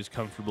a guy who's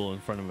comfortable in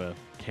front of a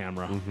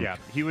camera. Mm-hmm. Yeah,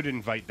 he would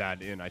invite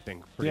that in, I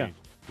think. Yeah.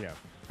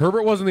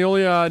 Herbert wasn't the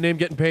only name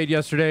getting paid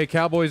yesterday.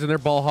 Cowboys and their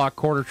ball hawk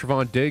corner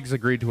Trevon Diggs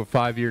agreed to a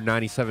 5-year,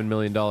 $97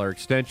 million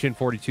extension,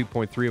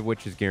 42.3 of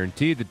which is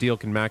guaranteed. The deal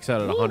can max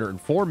out at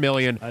 $104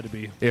 million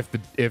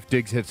if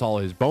Diggs hits all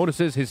his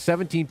bonuses. His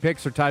 17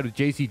 picks are tied with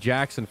J.C.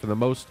 Jackson for the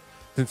most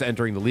since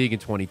entering the league in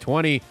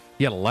 2020.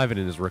 He had 11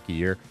 in his rookie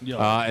year,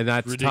 and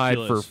that's ridiculous.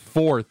 tied for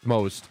 4th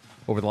most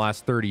over the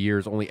last 30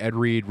 years. Only Ed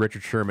Reed,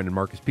 Richard Sherman, and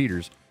Marcus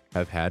Peters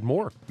have had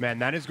more. Man,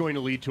 that is going to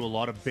lead to a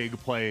lot of big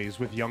plays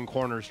with young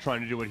corners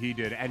trying to do what he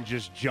did and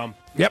just jump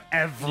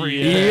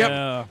every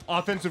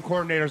offensive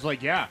coordinator's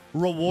like,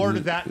 reward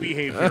that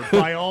behavior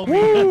by all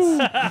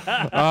means.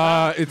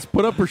 It's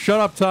put up or shut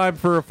up time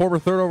for a former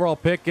third overall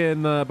pick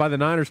by the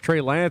Niners,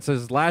 Trey Lance,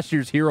 as last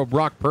year's hero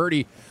Brock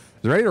Purdy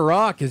is ready to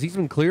rock as he's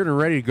been cleared and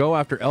ready to go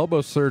after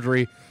elbow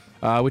surgery,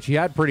 which he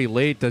had pretty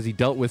late as he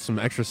dealt with some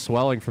extra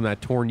swelling from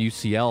that torn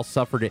UCL,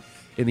 suffered it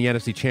in the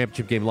NFC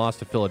Championship game, lost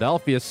to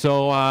Philadelphia.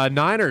 So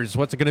Niners,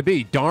 what's it going to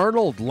be?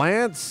 Darnold,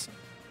 Lance,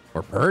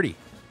 or Purdy?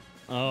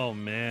 Oh,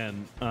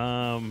 man.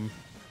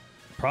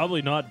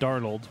 Probably not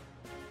Darnold.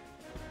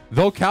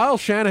 Though Kyle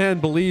Shanahan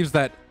believes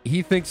that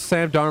he thinks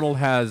Sam Darnold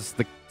has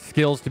the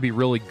skills to be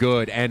really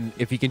good, and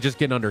if he can just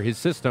get under his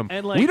system,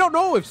 And, like, we don't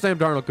know if Sam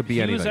Darnold could be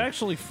He anything. was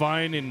actually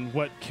fine in,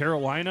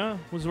 Carolina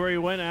was where he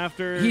went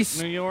after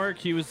New York.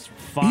 He was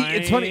fine.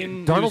 It's funny. He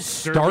Darnold was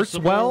starts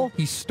serviceable. well.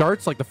 He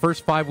starts like the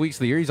first 5 weeks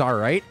of the year. He's all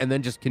right, and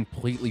then just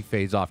completely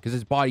fades off because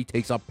his body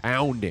takes a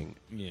pounding.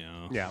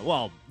 Yeah,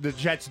 well, the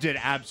Jets did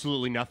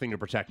absolutely nothing to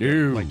protect him.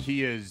 Dude. Like,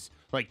 he is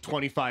like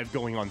 25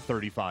 going on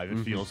 35, it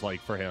Mm-hmm. feels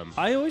like, for him.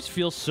 I always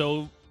feel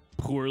so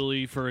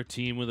poorly for a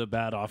team with a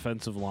bad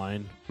offensive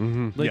line.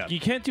 Mhm. Like, Yeah.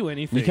 you can't do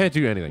anything. You can't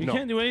do anything. You No.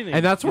 can't do anything.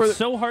 And that's where it's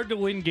so hard to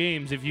win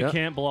games if you Yeah.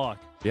 can't block.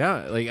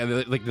 Yeah, like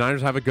the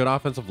Niners have a good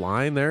offensive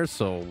line there,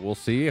 so we'll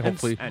see.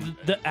 Hopefully, And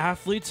the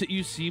athletes that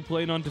you see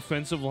playing on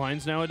defensive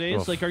lines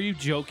nowadays, Oof. like, are you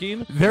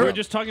joking? They're- We were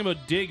just talking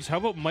about Diggs. How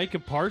about Micah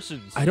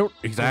Parsons? I don't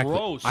exactly.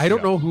 Gross. I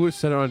don't know who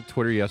said it on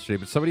Twitter yesterday,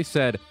 but somebody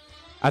said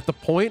at the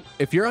point,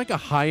 if you're like a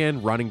high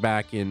end running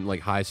back in like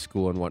high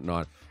school and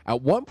whatnot,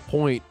 at what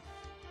point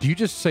do you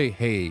just say,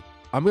 "Hey,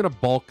 I'm going to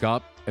bulk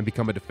up and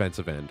become a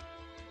defensive end"?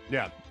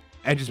 Yeah.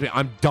 And just be,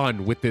 I'm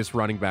done with this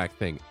running back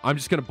thing. I'm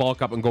just going to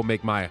bulk up and go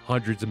make my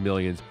hundreds of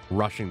millions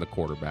rushing the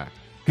quarterback.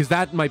 Because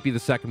that might be the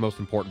second most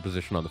important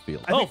position on the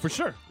field. I think for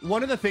sure.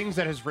 One of the things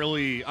that has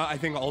really, I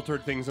think,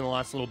 altered things in the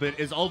last little bit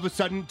is all of a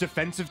sudden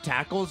defensive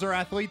tackles are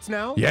athletes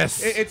now.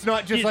 Yes. It's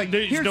not just like,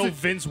 There's here's no a-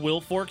 Vince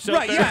Wilforks out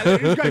Right, there. yeah.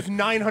 This guy's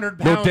 900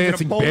 pounds. No and a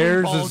dancing bowling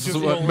bears ball is just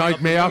what rolling Mike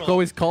up the Mayock middle.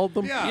 always called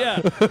them. Yeah.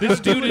 This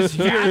dude is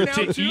That here now,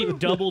 to too? eat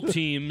double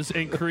teams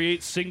and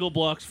create single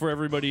blocks for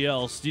everybody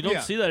else. You don't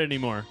Yeah. see that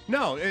anymore.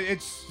 No,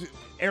 it's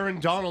Aaron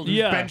Donald who's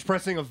Yeah. bench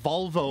pressing a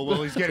Volvo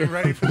while he's getting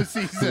ready for the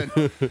season.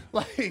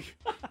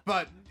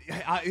 But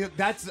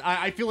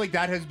I feel like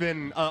that has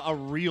been a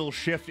real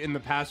shift in the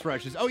pass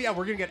rush. Is, oh yeah,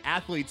 we're gonna get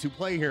athletes who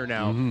play here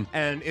now,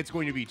 and it's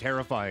going to be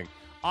terrifying.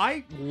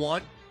 I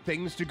want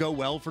things to go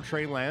well for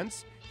Trey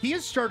Lance. He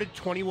has started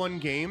 21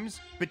 games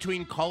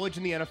between college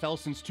and the NFL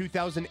since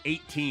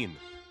 2018.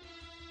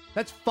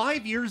 That's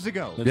 5 years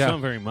ago. That's not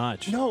very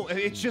much. No,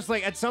 it's just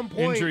like at some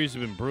point Injuries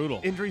have been brutal.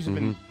 Injuries have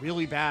been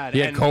really bad. He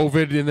had and-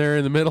 COVID in there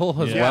in the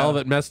middle as Yeah. well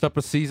that messed up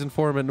a season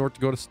for him at North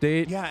Dakota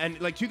State. Yeah, and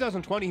like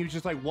 2020, he was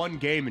just like one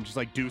game and just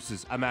like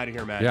deuces. I'm out of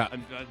here, man. Yeah.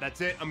 That's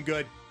it. I'm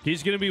good.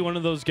 He's going to be one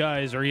of those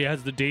guys, or he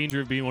has the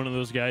danger of being one of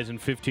those guys in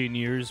 15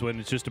 years when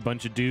it's just a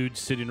bunch of dudes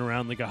sitting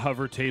around like a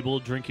hover table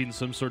drinking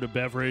some sort of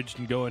beverage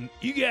and going,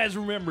 "You guys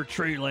remember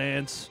Trey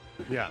Lance?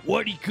 Yeah.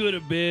 What he could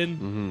have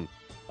been?"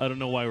 I don't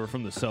know why we're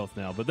from the South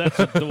now, but that's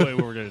the way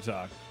we're going to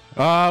talk.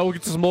 We'll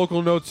get to some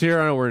local notes here.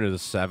 I know we're into the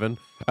 7.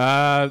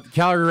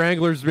 Calgary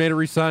Wranglers made a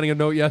re-signing a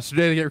note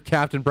yesterday to get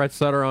captain Brett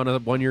Sutter on a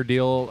one-year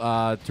deal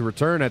to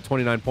return. Had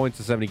 29 points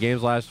in 70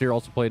 games last year.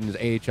 Also played in his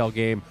AHL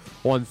game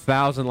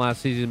 1,000 last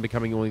season,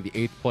 becoming only the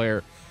 8th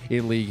player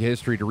in league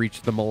history to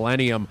reach the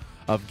millennium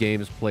of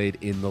games played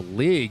in the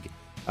league.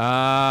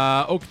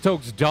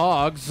 Okotoks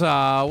Dogs.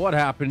 What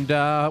happened?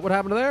 What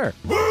happened to there?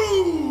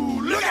 Woo!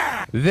 Look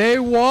out! They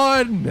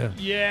won.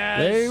 Yes.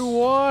 They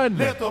won.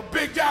 Let the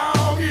big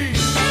dog eat.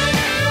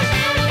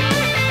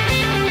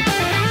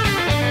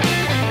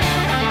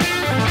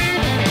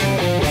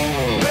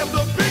 Let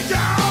the big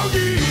dog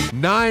eat.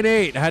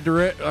 9-8 had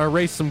to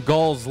erase some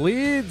Gulls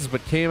leads,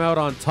 but came out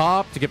on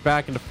top to get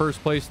back into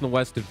first place in the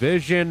West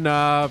Division.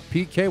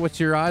 PK, what's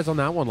your eyes on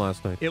that one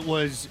last night? It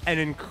was an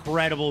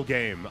incredible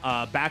game,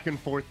 back and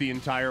forth the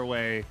entire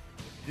way.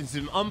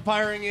 Some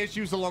umpiring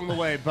issues along the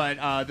way,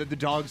 but the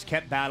Dogs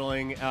kept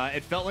battling.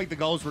 It felt like the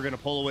Gulls were going to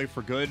pull away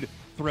for good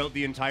throughout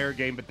the entire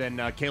game, but then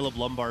Caleb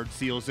Lombard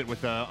seals it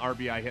with a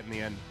RBI hit in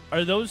the end.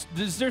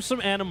 Is there some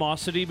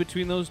animosity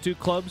between those two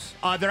clubs?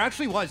 There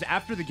actually was.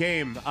 After the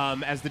game,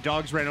 as the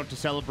Dogs ran out to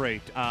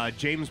celebrate,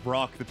 James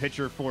Brock, the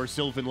pitcher for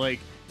Sylvan Lake,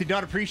 did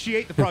not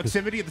appreciate the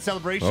proximity of the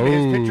celebration to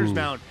his pitcher's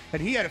mound,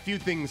 and he had a few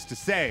things to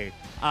say.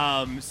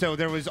 So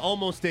there was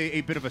almost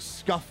a bit of a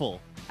scuffle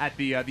at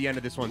the end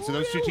of this one. So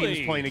those two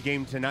teams playing a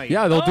game tonight.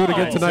 Yeah, they'll do it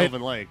again in tonight.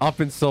 Sylvan Lake. Up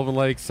in Sylvan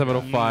Lake,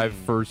 7:05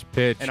 first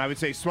pitch. And I would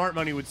say Smart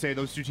Money would say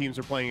those two teams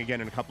are playing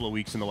again in a couple of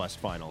weeks in the West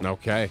Final.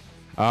 Okay.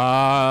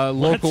 Let's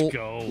Local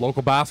go.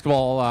 local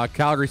basketball.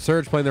 Calgary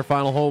Surge playing their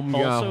final home.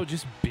 Also,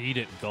 just beat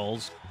it,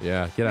 Gulls.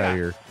 Yeah, get out of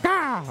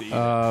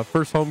here.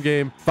 First home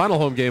game, final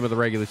home game of the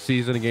regular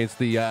season against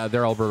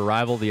their Alberta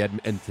rival, the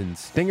Edmonton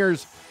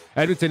Stingers.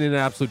 Edmonton in an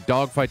absolute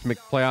dogfight to make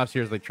the playoffs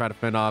here as they try to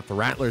fend off the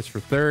Rattlers for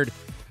third.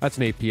 That's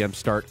an 8 p.m.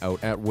 start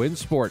out at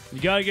Winsport. You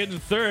got to get in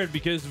third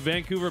because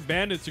Vancouver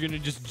Bandits are going to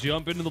just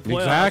jump into the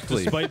playoffs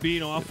Exactly. despite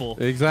being awful.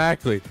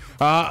 Exactly.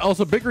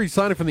 Also, big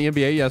re-signing from the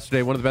NBA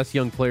yesterday. One of the best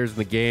young players in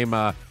the game,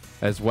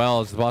 as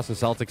well as the Boston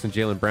Celtics and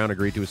Jaylen Brown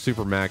agreed to a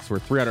supermax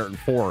worth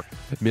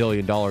 $304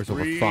 million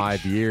over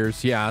 5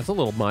 years. Yeah, it's a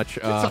little much.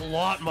 It's a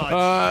lot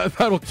much.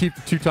 That'll keep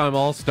the two-time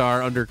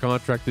All-Star under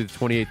contract through the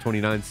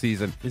 28-29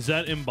 season. Is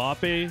that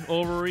Mbappe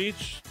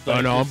overreach?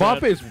 Oh, no,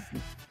 Mbappe is...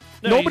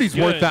 No, nobody's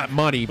he's worth good, that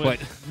money,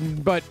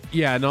 but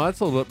yeah, no,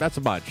 that's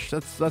a bunch.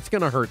 That's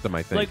gonna hurt them,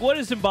 I think. Like, what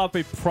is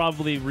Mbappe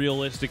probably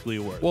realistically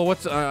worth? Well,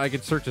 what's I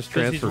could search his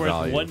transfer he's worth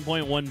value.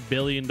 $1.1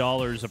 billion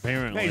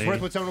apparently. Hey, he's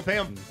worth what someone will pay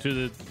him. To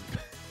the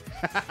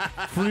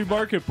free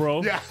market,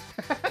 bro. Yeah.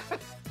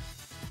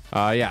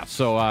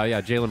 So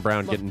Jaylen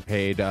Brown getting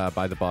paid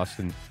by the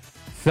Boston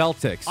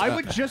Celtics. I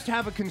would just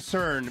have a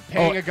concern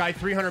paying a guy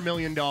 $300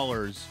 million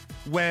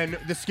when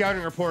the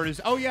scouting report is,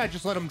 oh yeah,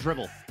 just let him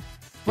dribble.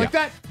 Like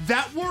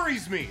that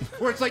worries me.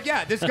 Where it's like,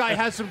 yeah, this guy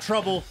has some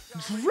trouble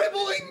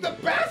dribbling the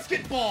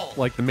basketball.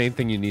 Like the main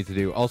thing you need to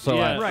do. Also,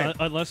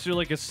 unless you're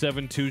like a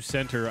 7'2"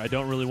 center, I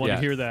don't really want to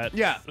hear that.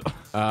 Yeah.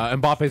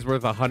 Mbappe's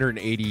worth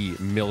 180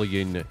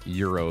 million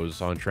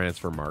euros on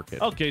transfer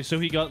market. Okay, so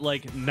he got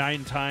like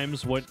 9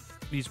 times what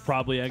he's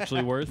probably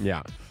actually worth.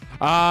 Yeah.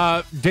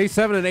 Day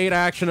 7 and 8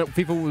 action at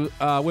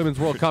FIFA Women's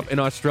World Cup in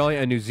Australia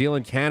and New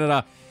Zealand.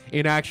 Canada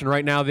in action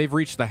right now. They've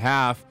reached the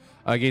half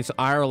against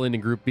Ireland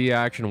in Group B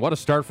action. What a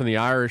start from the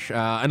Irish.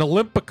 An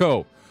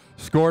Olympico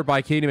scored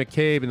by Katie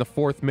McCabe in the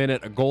 4th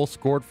minute. A goal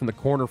scored from the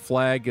corner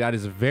flag. That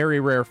is a very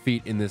rare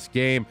feat in this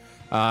game.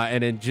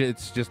 And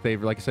it's just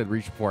they've, like I said,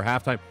 reached before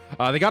halftime.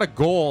 They got a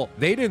goal.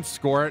 They didn't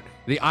score it.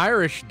 The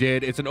Irish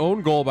did. It's an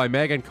own goal by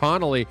Megan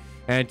Connolly.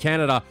 And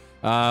Canada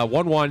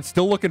 1-1.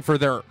 Still looking for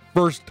their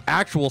first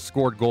actual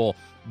scored goal.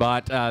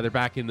 But they're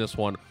back in this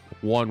one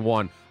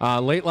 1-1.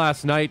 Late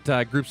last night,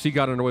 Group C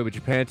got underway with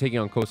Japan taking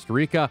on Costa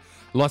Rica.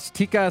 Las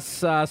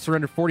Ticas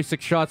surrendered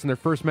 46 shots in their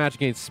first match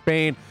against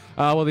Spain.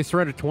 They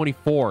surrendered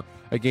 24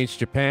 against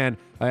Japan,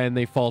 and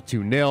they fall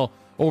 2-0.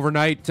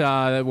 Overnight,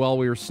 while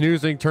we were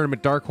snoozing,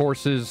 tournament dark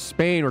horses,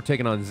 Spain were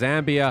taking on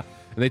Zambia,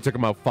 and they took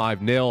them out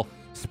 5-0.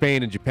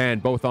 Spain and Japan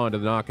both on to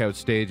the knockout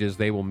stages.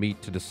 They will meet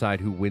to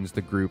decide who wins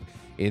the group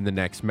in the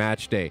next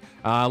match day.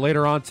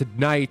 Later on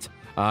tonight,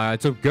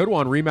 it's a good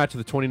one. Rematch of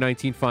the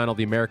 2019 final.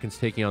 The Americans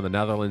taking on the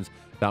Netherlands.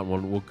 That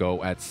one will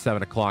go at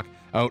 7 o'clock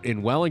out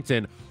in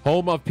Wellington,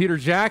 home of Peter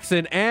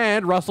Jackson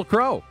and Russell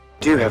Crowe.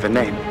 Do you have a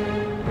name?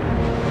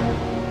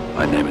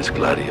 My name is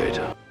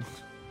Gladiator.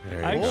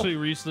 I actually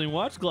recently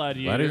watched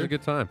Gladiator. Gladiator's a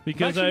good time.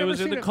 Because I was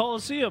in the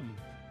Coliseum.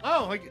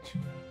 Oh,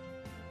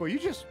 well, you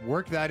just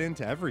work that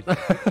into everything.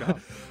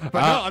 But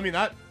no, I mean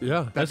that.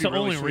 Yeah, that's the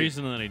really only sweet.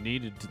 reason that I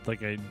needed to,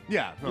 like, I.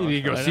 Yeah, you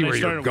need to go and see then where I you're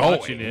started going.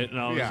 watching it, and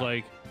I was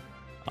like,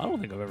 I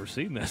don't think I've ever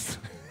seen this.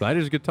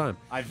 Gladiator's a good time.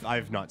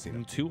 I've not seen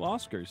it. 2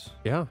 Oscars.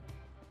 Yeah,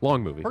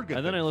 long movie.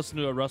 And then I listened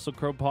to a Russell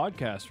Crowe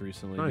podcast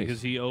recently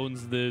because he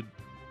owns the,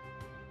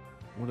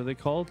 what are they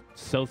called?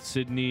 South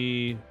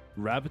Sydney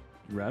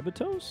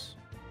Rabbitohs?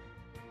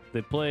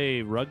 They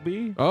play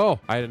rugby? Oh,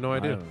 I had no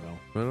idea. I don't know.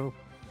 I don't know.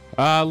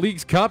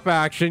 Leagues Cup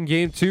action.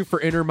 Game 2 for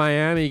Inter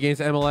Miami against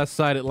MLS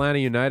side Atlanta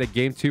United.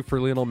 Game 2 for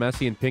Lionel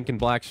Messi in pink and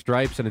black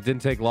stripes, and it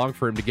didn't take long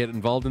for him to get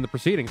involved in the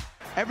proceedings.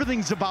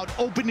 Everything's about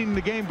opening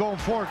the game going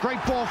forward.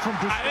 Great ball from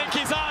Bruce. I think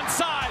he's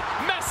onside.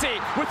 Messi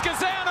with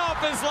Kazan off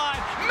his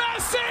line.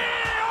 Messi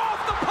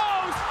off the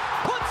post.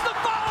 Puts the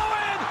follow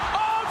in.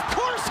 Of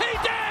course he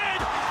did.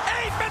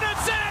 8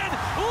 minutes in.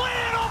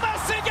 Lionel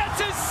Messi gets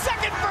his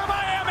second for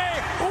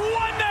Miami.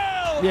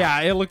 1-0.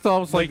 Yeah, it looked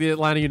almost like the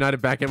Atlanta United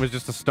back end was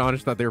just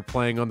astonished that they were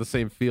playing on the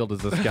same field as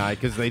this guy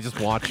because they just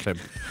watched him.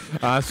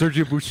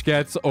 Sergio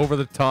Busquets over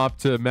the top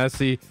to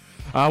Messi.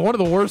 One of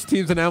the worst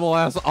teams in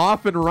MLS,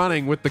 off and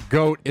running with the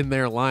GOAT in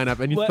their lineup,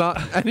 and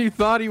you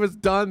thought he was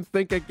done.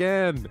 Think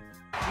again.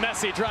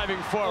 Messi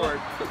driving forward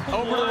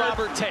over to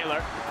Robert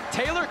Taylor.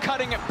 Taylor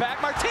cutting it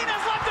back. Martinez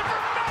left it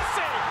for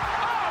Messi.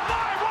 Oh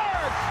my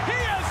word! He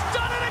has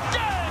done it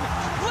again.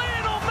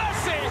 Lionel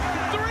Messi,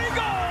 3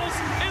 goals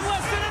in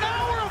less than an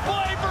hour of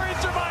play for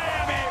Inter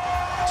Miami.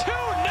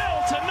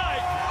 2-0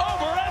 tonight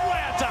over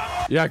Atlanta.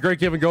 Yeah, great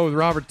give and go with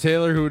Robert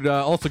Taylor, who'd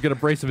also get a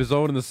brace of his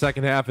own in the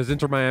second half as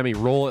Inter Miami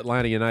roll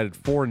Atlanta United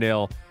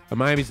 4-0.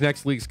 Miami's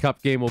next Leagues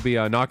Cup game will be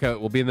in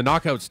the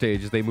knockout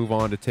stage as they move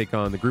on to take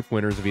on the group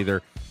winners of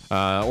either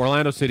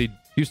Orlando City,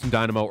 Houston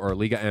Dynamo, or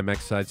Liga MX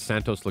side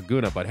Santos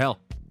Laguna. But hell,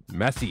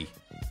 Messi.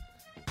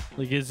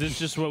 Like, is this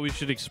just what we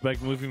should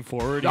expect moving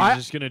forward? He's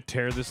just going to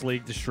tear this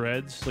league to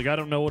shreds? Like, I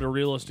don't know what a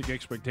realistic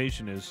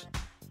expectation is.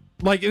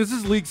 Like, this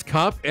is Leagues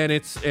Cup, and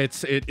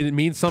it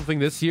means something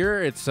this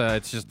year. It's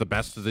just the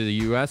best of the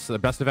U.S., the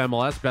best of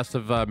MLS, best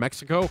of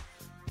Mexico.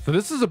 So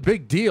this is a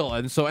big deal,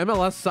 and so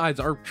MLS sides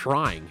are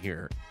trying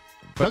here.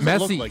 But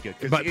Doesn't Messi, look like it,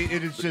 because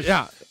it is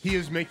just, he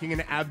is making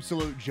an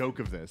absolute joke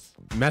of this.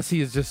 Messi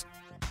is just,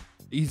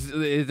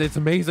 it's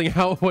amazing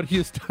what he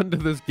has done to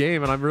this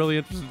game, and I'm really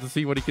interested to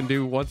see what he can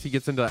do once he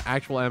gets into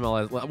actual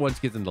MLS, once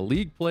he gets into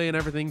league play and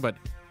everything, but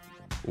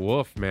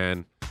woof,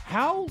 man.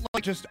 how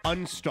like just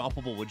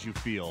unstoppable would you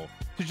feel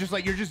to just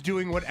like you're just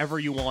doing whatever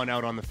you want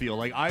out on the field?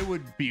 Like I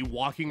would be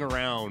walking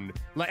around,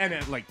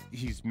 and like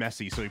he's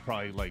messy, so he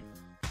probably like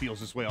feels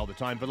this way all the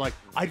time. But like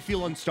I'd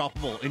feel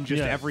unstoppable in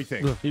just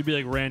everything. He'd be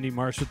like Randy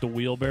Marsh with the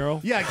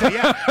wheelbarrow. Yeah,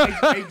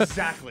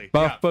 exactly.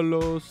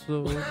 Buffalo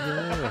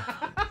Soldier.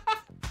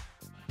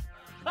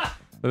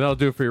 And that'll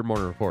do it for your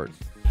morning reports.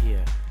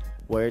 Yeah.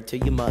 Word to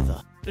your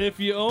mother.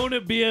 If you own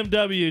a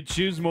BMW,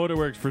 choose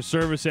Motorworks for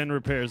service and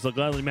repairs. They'll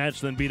gladly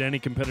match then beat any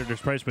competitor's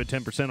price by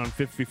 10% on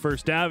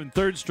 51st Ave and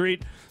 3rd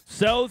Street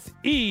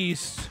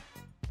Southeast.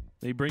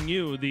 They bring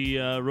you the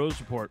Rose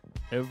Report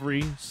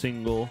every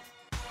single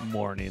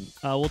morning.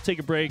 We'll take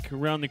a break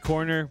around the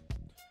corner.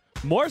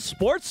 More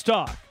sports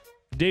talk.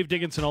 Dave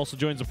Dickinson also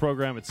joins the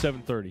program at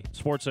 7:30.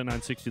 Sportsnet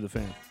 960 The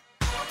Fan.